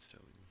that's why it's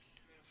telling me.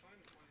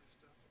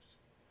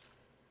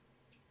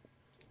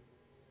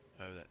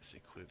 Oh, that's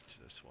equipped,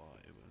 that's why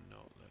it will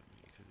not let me,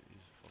 because it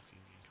is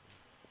fucking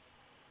equipped.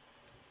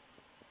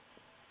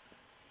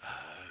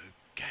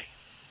 Okay.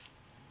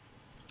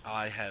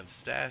 I have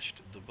stashed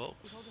the box,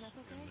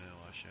 and now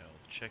I shall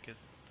checketh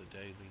the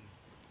daily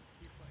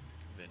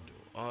vendor.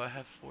 Oh, I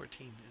have 14,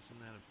 isn't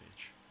that a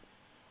bitch?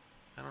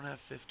 I don't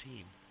have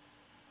 15.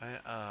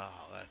 Oh,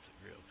 that's a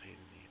real pain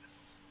in the ass.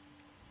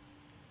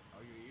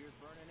 Are your ears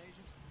burning,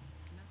 Agent?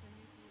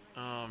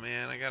 Oh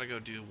man, I gotta go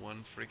do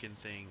one freaking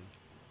thing.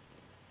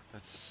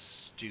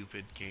 That's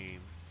stupid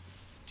game.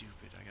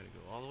 Stupid. I gotta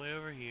go all the way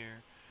over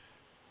here.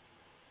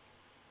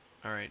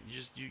 Alright,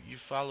 you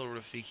follow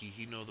Rafiki,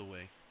 he know the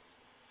way.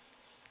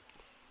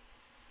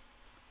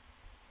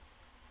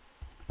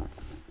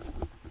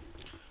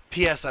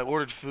 P.S. I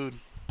ordered food.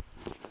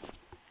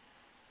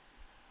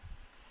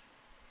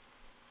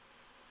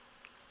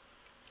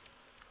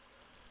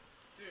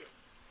 Dude,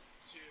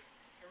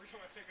 every time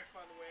I think I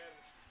find a way out of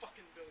this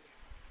fucking building.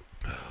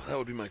 That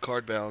would be my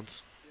card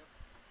balance. Yep.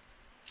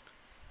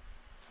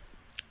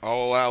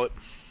 I'll allow it.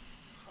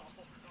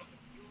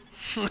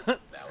 Now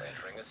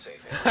entering a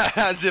safe area.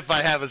 As if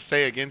I have a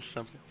say against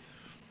something.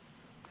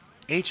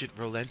 Agent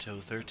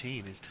Rolento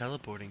 13 is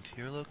teleporting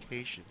to your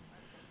location.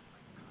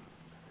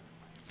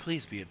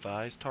 Please be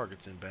advised,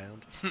 target's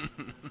inbound.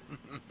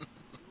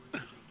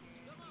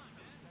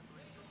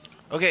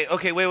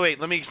 Okay, wait.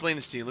 Let me explain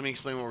this to you. Let me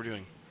explain what we're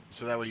doing.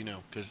 So that way you know,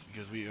 because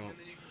we don't. And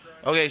then you can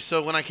grab. Okay,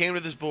 so when I came to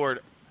this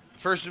board,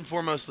 first and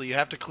foremostly, you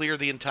have to clear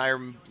the entire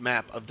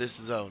map of this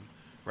zone,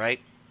 right?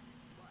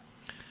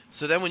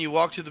 So then when you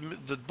walk to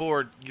the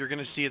board, you're going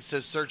to see it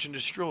says search and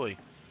destroy.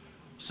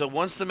 So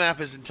once the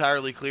map is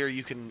entirely clear,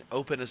 you can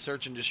open a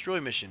search and destroy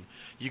mission.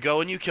 You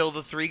go and you kill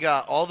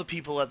all the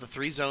people at the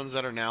 3 zones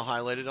that are now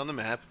highlighted on the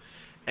map,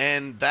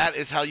 and that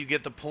is how you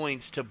get the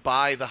points to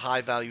buy the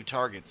high value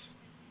targets.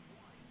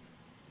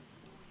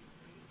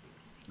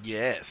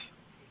 Yes.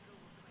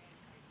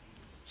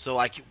 So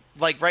like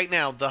right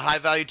now, the high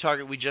value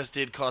target we just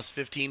did cost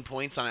 15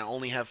 points, and I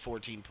only have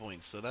 14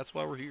 points. So that's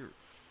why we're here.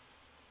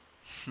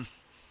 More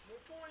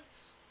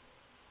points.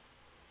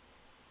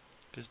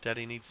 Because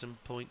Daddy needs some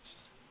points.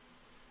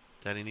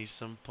 Daddy needs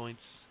some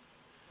points.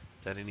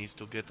 Daddy needs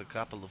to get a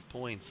couple of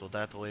points, so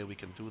that way we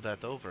can do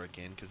that over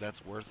again, because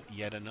that's worth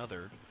yet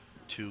another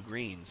 2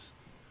 greens.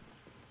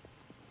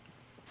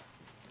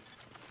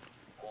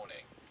 Warning.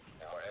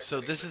 So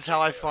this is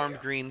how I farmed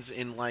greens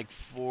in like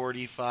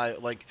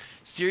 45. Like,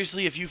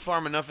 seriously, if you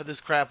farm enough of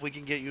this crap, we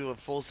can get you a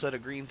full set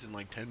of greens in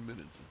like 10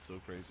 minutes. It's so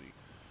crazy.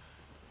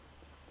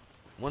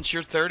 Once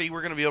you're 30,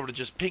 we're going to be able to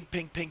just pink.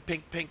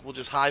 We'll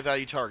just high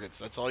value targets.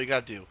 That's all you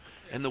got to do.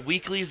 And the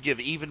weeklies give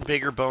even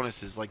bigger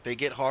bonuses. Like, they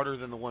get harder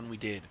than the one we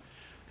did.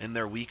 And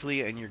they're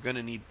weekly, and you're going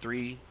to need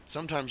 3.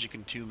 Sometimes you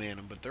can 2-man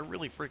them, but they're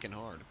really freaking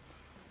hard.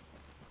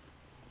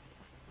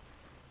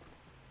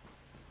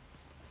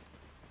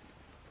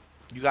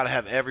 You got to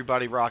have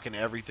everybody rocking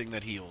everything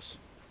that heals.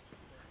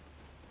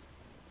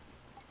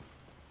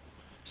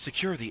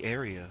 Secure the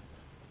area.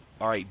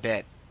 Alright,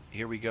 bet.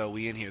 Here we go.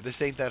 We in here.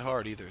 This ain't that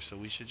hard either, so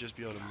we should just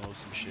be able to mow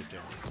some shit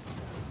down.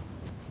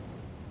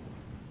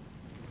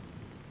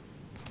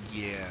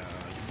 Yeah,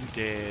 you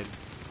dead.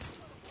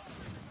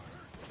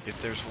 If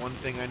there's one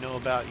thing I know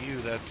about you,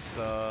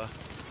 that's,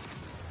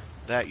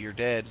 that you're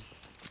dead.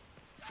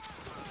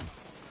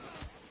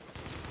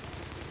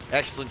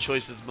 Excellent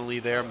choices, Malie,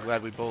 there. I'm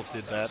glad we both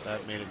did that.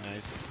 That made it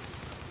nice.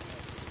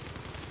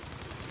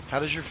 How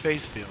does your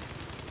face feel?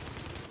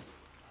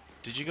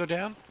 Did you go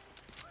down?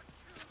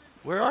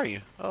 Where are you?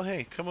 Oh,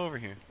 hey, come over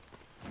here.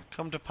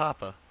 Come to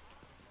Papa.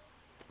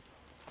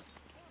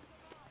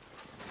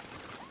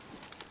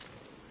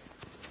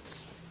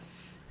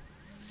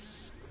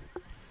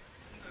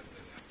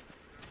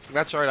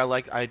 That's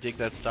alright, I dig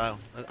that style.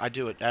 I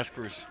do it. Ask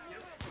Bruce.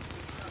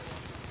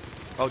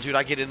 Oh, dude,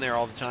 I get in there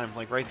all the time.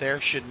 Like, right there,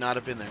 should not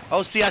have been there.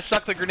 Oh, see, I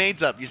sucked the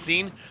grenades up. You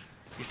seen?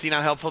 You seen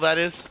how helpful that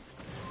is?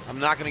 I'm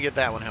not gonna get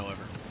that one,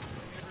 however.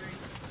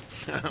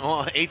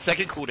 Oh,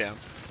 8-second cooldown.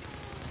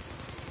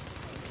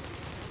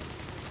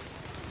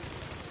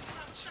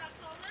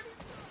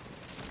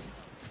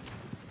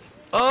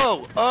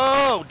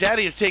 Oh,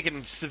 Daddy is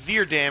taking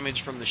severe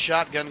damage from the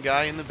shotgun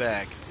guy in the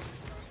back.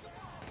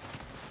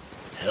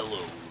 Hello,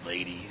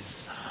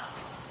 ladies.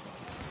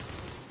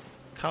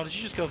 Kyle, did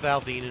you just go Val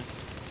Venus?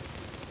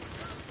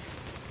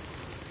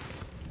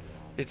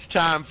 It's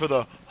time for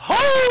the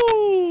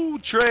Ho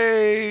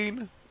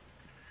Train!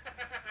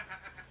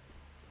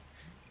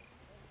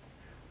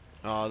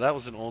 Oh, that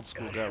was an old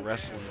school guy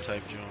wrestling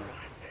type joint.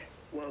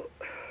 Well,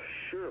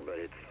 sure, but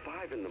it's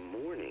 5 in the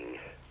morning.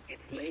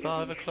 It's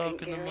 5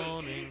 o'clock in the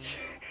morning.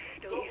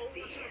 Go over to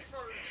the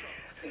furniture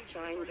truck. I The seen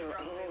signs are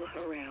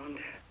all around.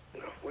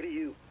 What are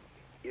you...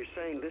 You're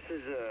saying this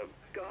is a...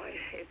 God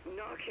is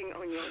knocking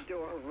on your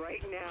door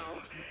right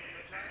now.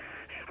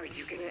 Are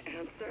you gonna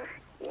answer?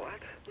 What?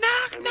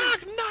 Knock,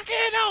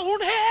 knocking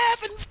on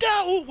heaven's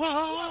door.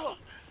 Whoa!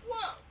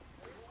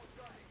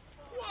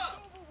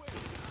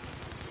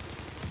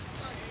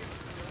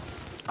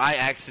 I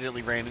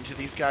accidentally ran into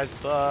these guys,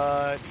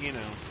 but, you know.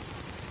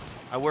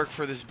 I work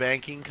for this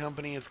banking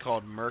company. It's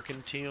called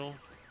Mercantile.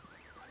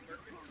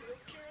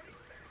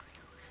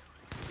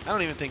 I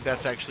don't even think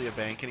that's actually a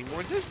bank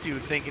anymore. This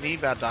dude thinking he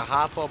about to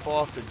hop up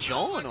off the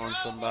John on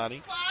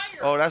somebody.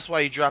 Oh, that's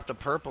why he dropped a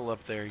purple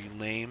up there, you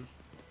lame.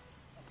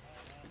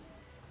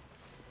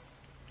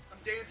 I'm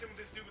dancing with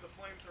this dude with a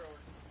flamethrower.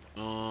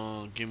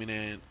 Oh, give me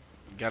that.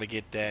 Gotta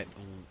get that.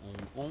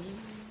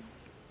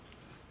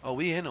 Oh,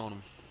 we in on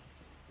him.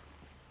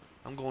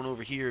 I'm going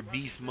over here,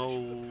 beast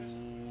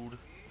mode.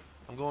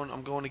 I'm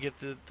going to get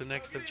the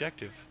next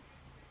objective.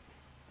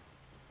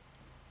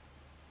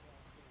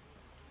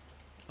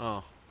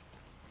 Oh.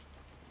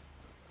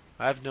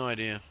 I have no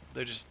idea.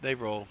 They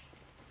roll.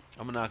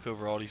 I'm gonna knock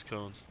over all these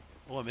cones.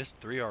 Oh, I missed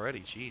 3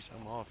 already. Jeez,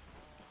 I'm off.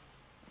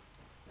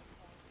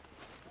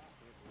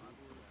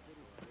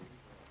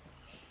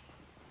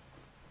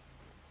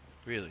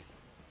 Really?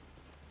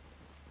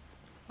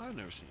 I've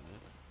never seen that.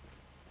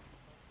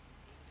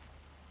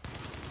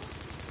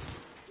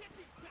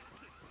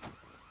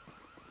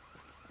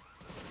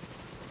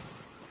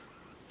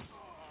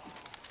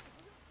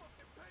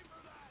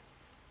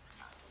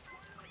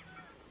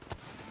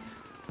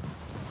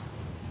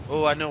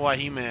 Oh, I know why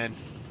he mad.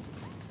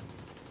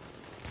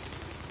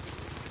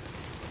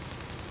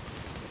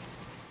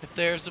 If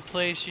there's a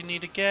place you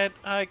need to get,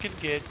 I can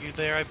get you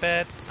there, I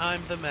bet.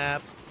 I'm the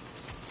map.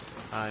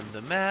 I'm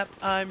the map,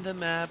 I'm the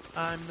map,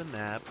 I'm the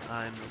map,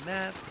 I'm the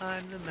map,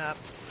 I'm the map.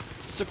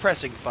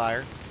 Suppressing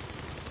fire.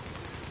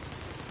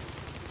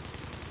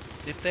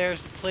 If there's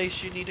a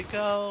place you need to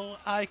go,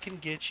 I can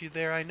get you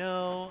there, I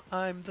know.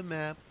 I'm the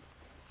map.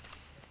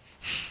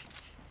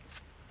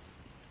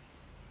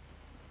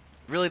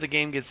 Really, the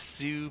game gets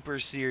super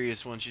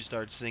serious once you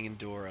start singing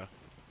Dora.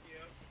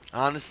 Yep.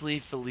 Honestly,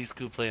 Feliz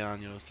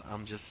Cumpleaños.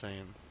 I'm just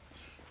saying.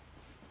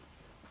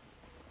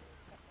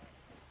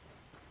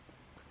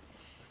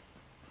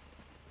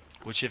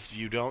 Which, if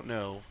you don't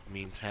know,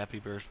 means happy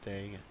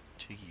birthday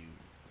to you.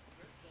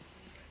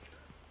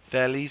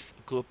 Feliz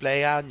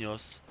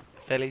cumpleaños.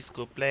 Feliz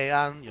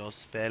cumpleaños.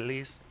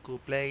 Feliz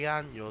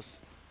cumpleaños.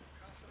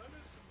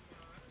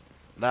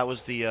 That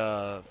was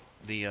the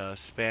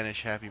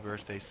Spanish happy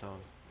birthday song.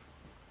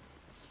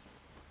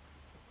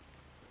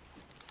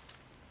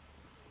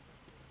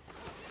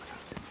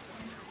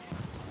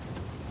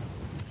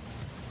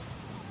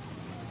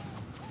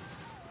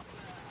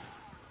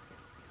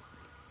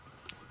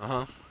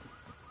 Uh-huh.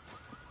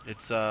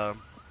 It's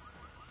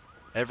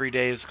every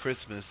day is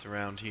Christmas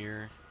around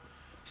here.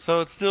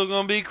 So it's still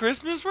gonna be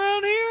Christmas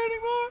around here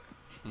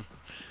anymore?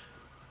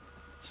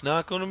 It's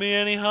not gonna be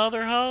any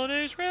other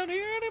holidays around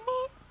here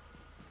anymore?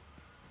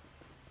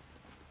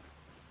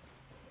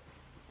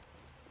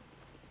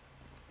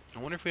 I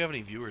wonder if we have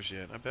any viewers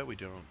yet. I bet we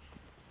don't.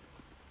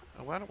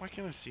 Oh, why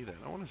can't I see that?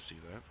 I wanna see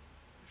that.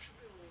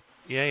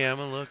 Yeah, I'm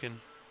a-looking.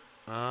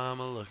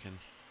 I'm a-looking.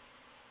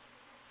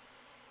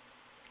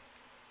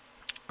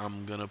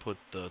 I'm gonna put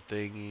the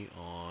thingy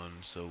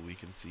on so we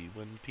can see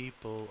when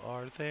people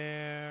are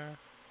there.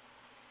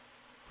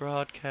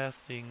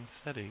 Broadcasting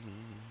settings.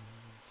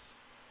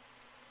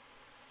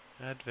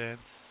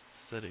 Advanced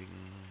settings.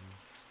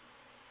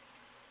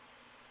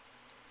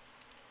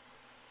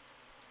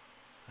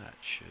 That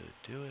should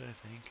do it,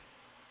 I think.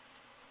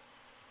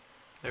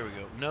 There we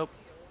go. Nope.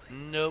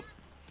 Nope.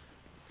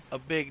 A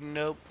big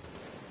nope.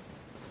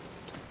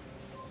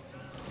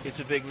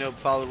 It's a big nope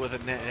followed with a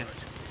net.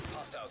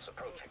 Hostiles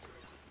approaching.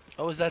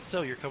 Oh, is that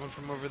so? You're coming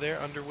from over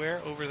there?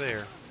 Underwear? Over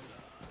there.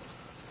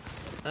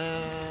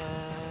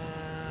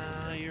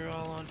 You're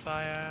all on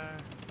fire.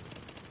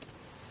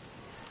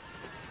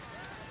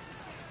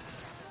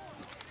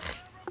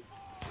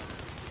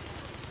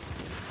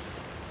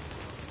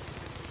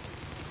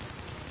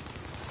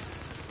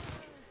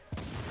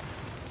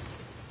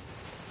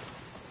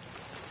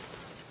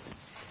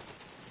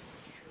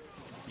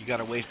 You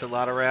gotta waste a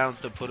lot of rounds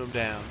to put them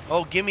down.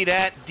 Oh, give me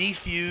that.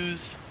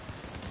 Defuse.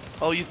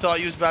 Oh, you thought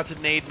you was about to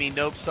nade me.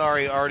 Nope,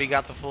 sorry. Already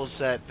got the full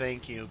set.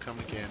 Thank you. Come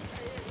again.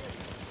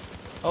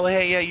 Oh,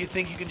 hey, yeah, you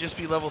think you can just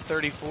be level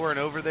 34 and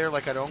over there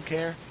like I don't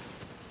care?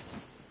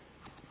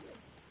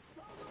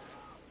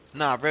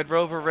 Nah, Red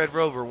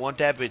Rover. Want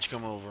that bitch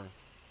come over.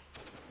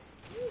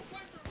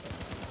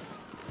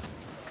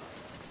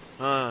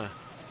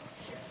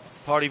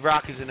 Party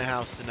Rock is in the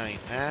house tonight,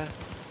 huh?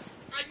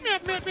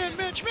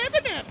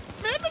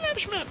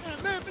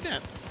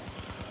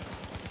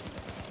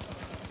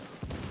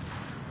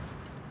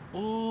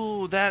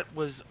 Ooh, that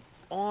was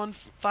on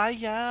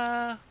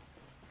fire.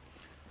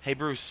 Hey,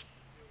 Bruce.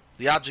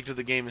 The object of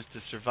the game is to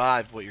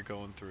survive what you're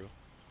going through.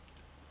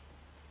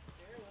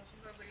 Yeah, well,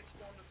 sometimes I get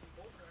spawned with some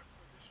bullcrap.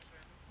 This just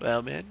happened.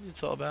 Well, man,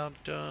 it's all about,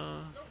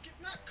 No, get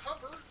not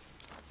cover.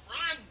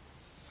 Run!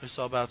 it's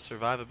all about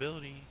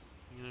survivability.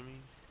 You know what I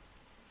mean?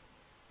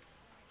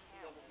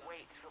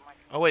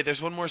 Oh, wait,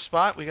 there's one more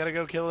spot? We gotta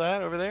go kill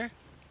that over there?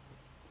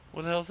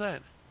 What the hell's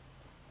that?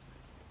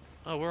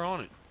 Oh, we're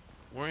on it.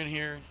 We're in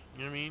here.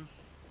 You know what I mean?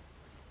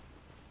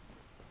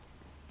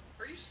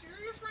 Are you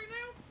serious right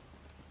now?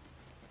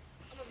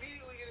 I'm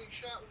immediately getting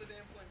shot with a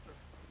damn flamethrower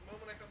the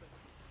moment I come in.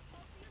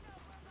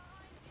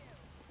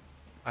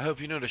 I hope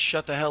you know to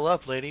shut the hell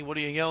up, lady. What are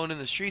you yelling in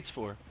the streets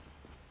for?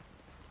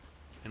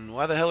 And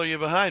why the hell are you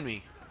behind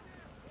me?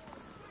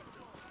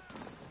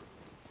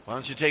 Why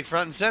don't you take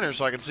front and center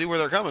so I can see where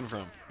they're coming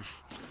from?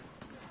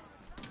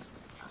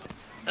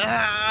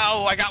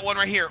 Ow! I got one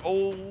right here.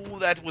 Oh,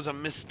 that was a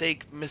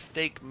mistake.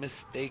 Mistakes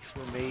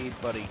were made,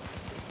 buddy.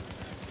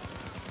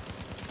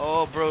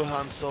 Oh, bro,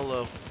 Han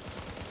Solo.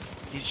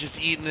 He's just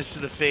eating this to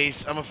the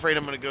face. I'm afraid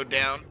I'm gonna go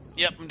down.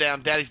 Yep, I'm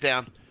down. Daddy's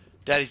down.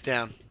 Daddy's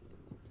down.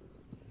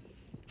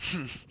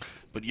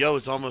 But Yo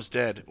is almost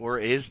dead. Or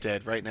is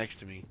dead right next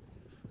to me.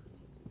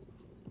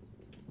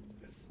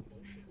 This is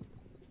bullshit.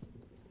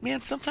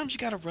 Man, sometimes you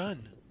gotta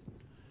run.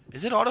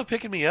 Is it auto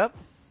picking me up?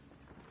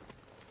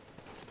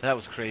 That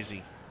was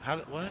crazy. How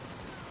did, what?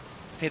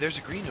 Hey, there's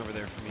a green over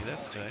there for me.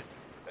 That's tight.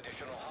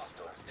 Additional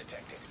hostiles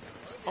detected.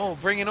 Oh,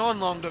 bring it on,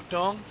 Long Duck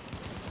Dong.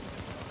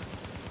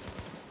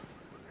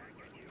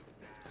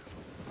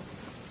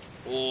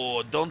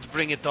 Oh, don't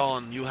bring it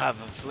on. You have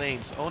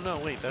flames. Oh, no,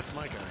 wait. That's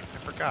my guy. I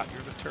forgot.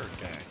 You're the turd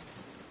guy.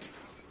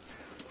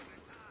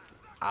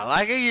 I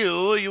like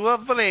you. You a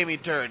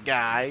flamey turd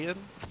guy.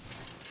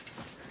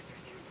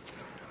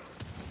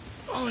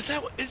 Oh, is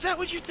that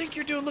what you think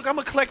you're doing? Look, I'm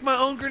gonna collect my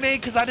own grenade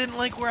because I didn't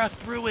like where I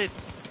threw it.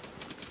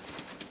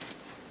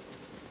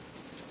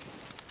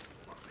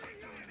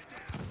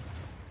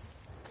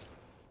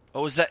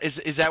 Oh, is that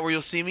where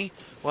you'll see me?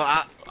 Well,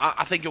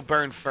 I think you'll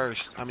burn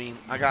first. I mean,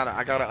 I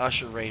gotta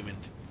usher Raymond.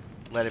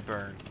 Let it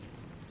burn.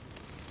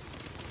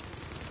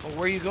 Oh,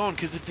 where are you going?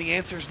 Because if the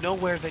answer is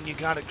nowhere, then you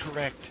got it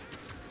correct.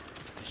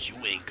 Cause you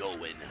ain't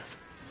going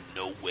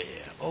nowhere.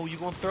 Oh, you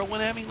gonna throw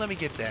one at me? Let me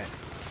get that.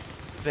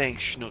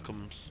 Thanks,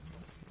 Schnookums.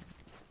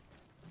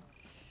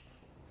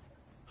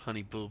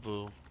 Honey boo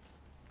boo.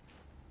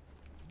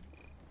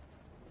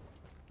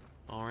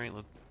 Alright,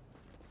 look.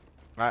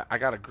 I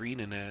got a green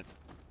in that.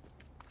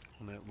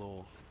 On that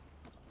little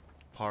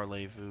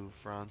parlez-vous,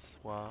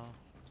 Francois.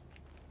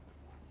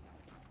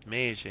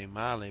 Mais j'ai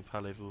mal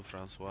parlez-vous,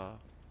 Francois.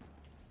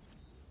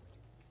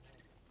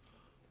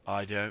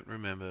 I don't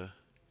remember.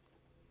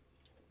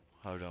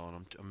 Hold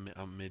on,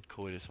 I'm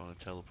mid-coitus on a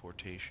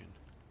teleportation.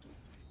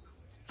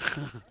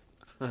 Oh,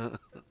 you're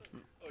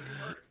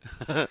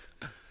hurt.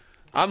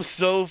 I'm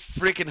so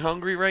freaking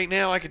hungry right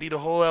now. I could eat a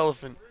whole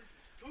elephant. Where's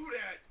this food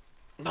at?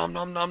 Nom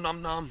nom nom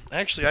nom nom.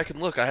 Actually, I can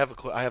look. I have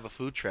a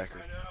food tracker.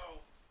 I know.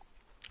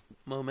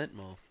 Moment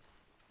mal.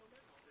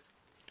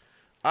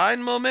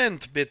 Ein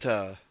Moment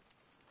bitte.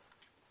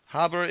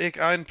 Habe ich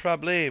ein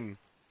Problem?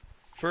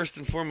 First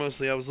and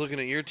foremostly, I was looking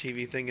at your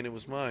TV thinking it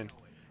was mine.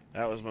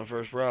 That was my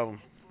first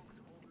problem.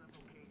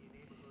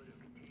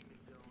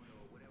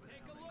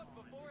 Take a look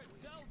before it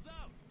sells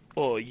out.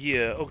 Oh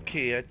yeah,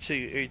 okay, I tell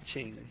you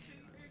everything.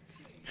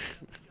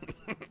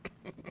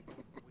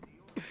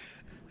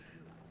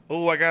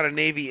 Oh, I got a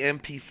Navy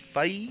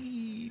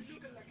MP5.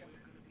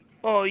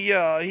 Oh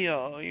yeah,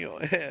 yeah,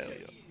 yeah, hell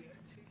yeah.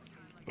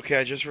 Okay,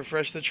 I just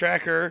refreshed the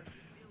tracker,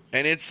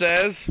 and it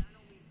says.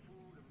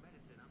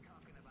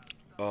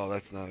 Oh,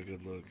 that's not a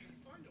good look.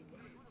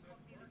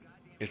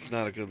 It's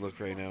not a good look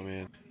right now,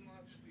 man.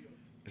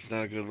 It's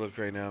not a good look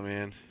right now,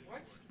 man.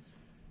 What?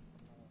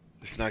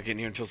 It's not getting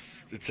here until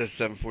it says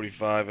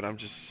 7:45, and I'm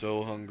just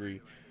so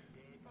hungry.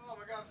 Oh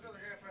my god, it's another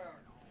half hour.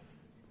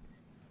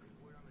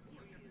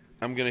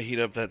 I'm gonna heat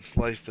up that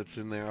slice that's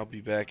in there. I'll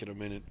be back in a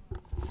minute.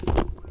 I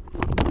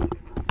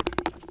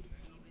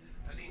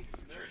need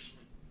some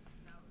nourishment.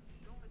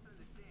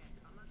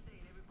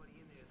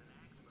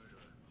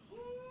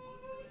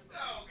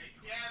 Oh, good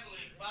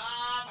gambling,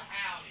 Bob.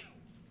 Howdy.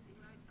 It's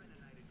not for him.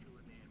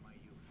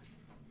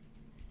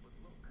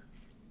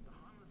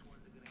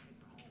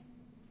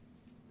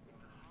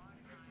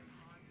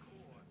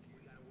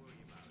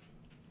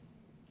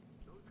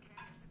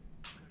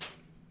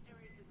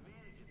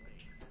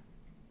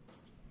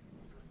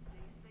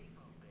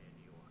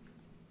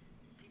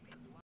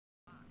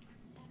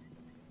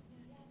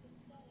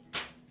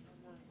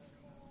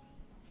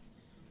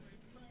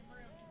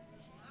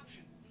 It's an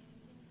option.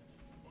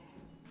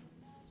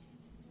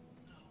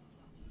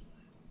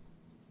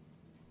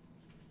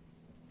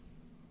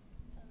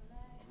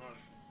 I'm not.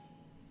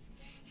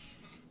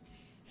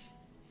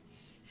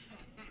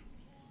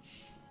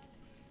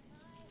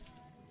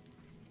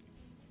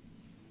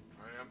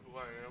 I am who I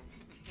am.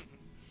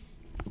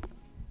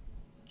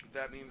 If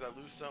that means I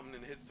lose something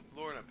and it hits the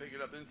floor and I pick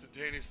it up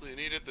instantaneously and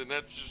eat it, then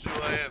that's just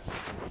who I am.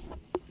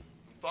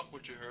 And fuck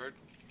what you heard.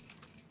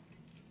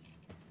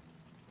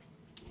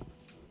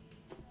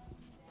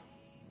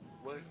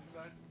 What is it,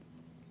 guys?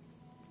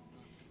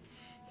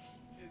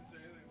 He didn't say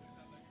anything, at least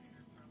not that I could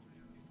hear probably.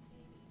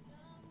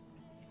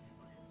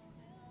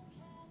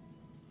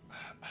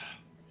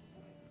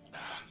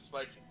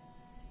 Spicy.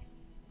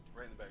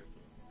 Right in the bag of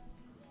food.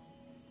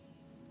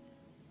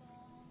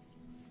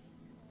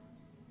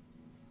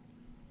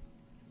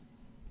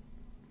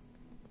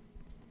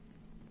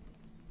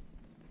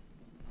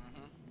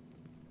 Mm-hmm.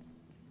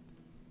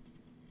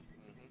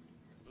 Mm-hmm.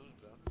 Food,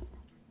 though.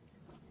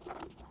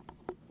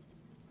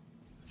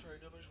 That's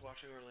right, nobody's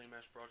watching our lame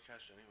ass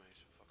broadcast anyway,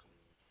 so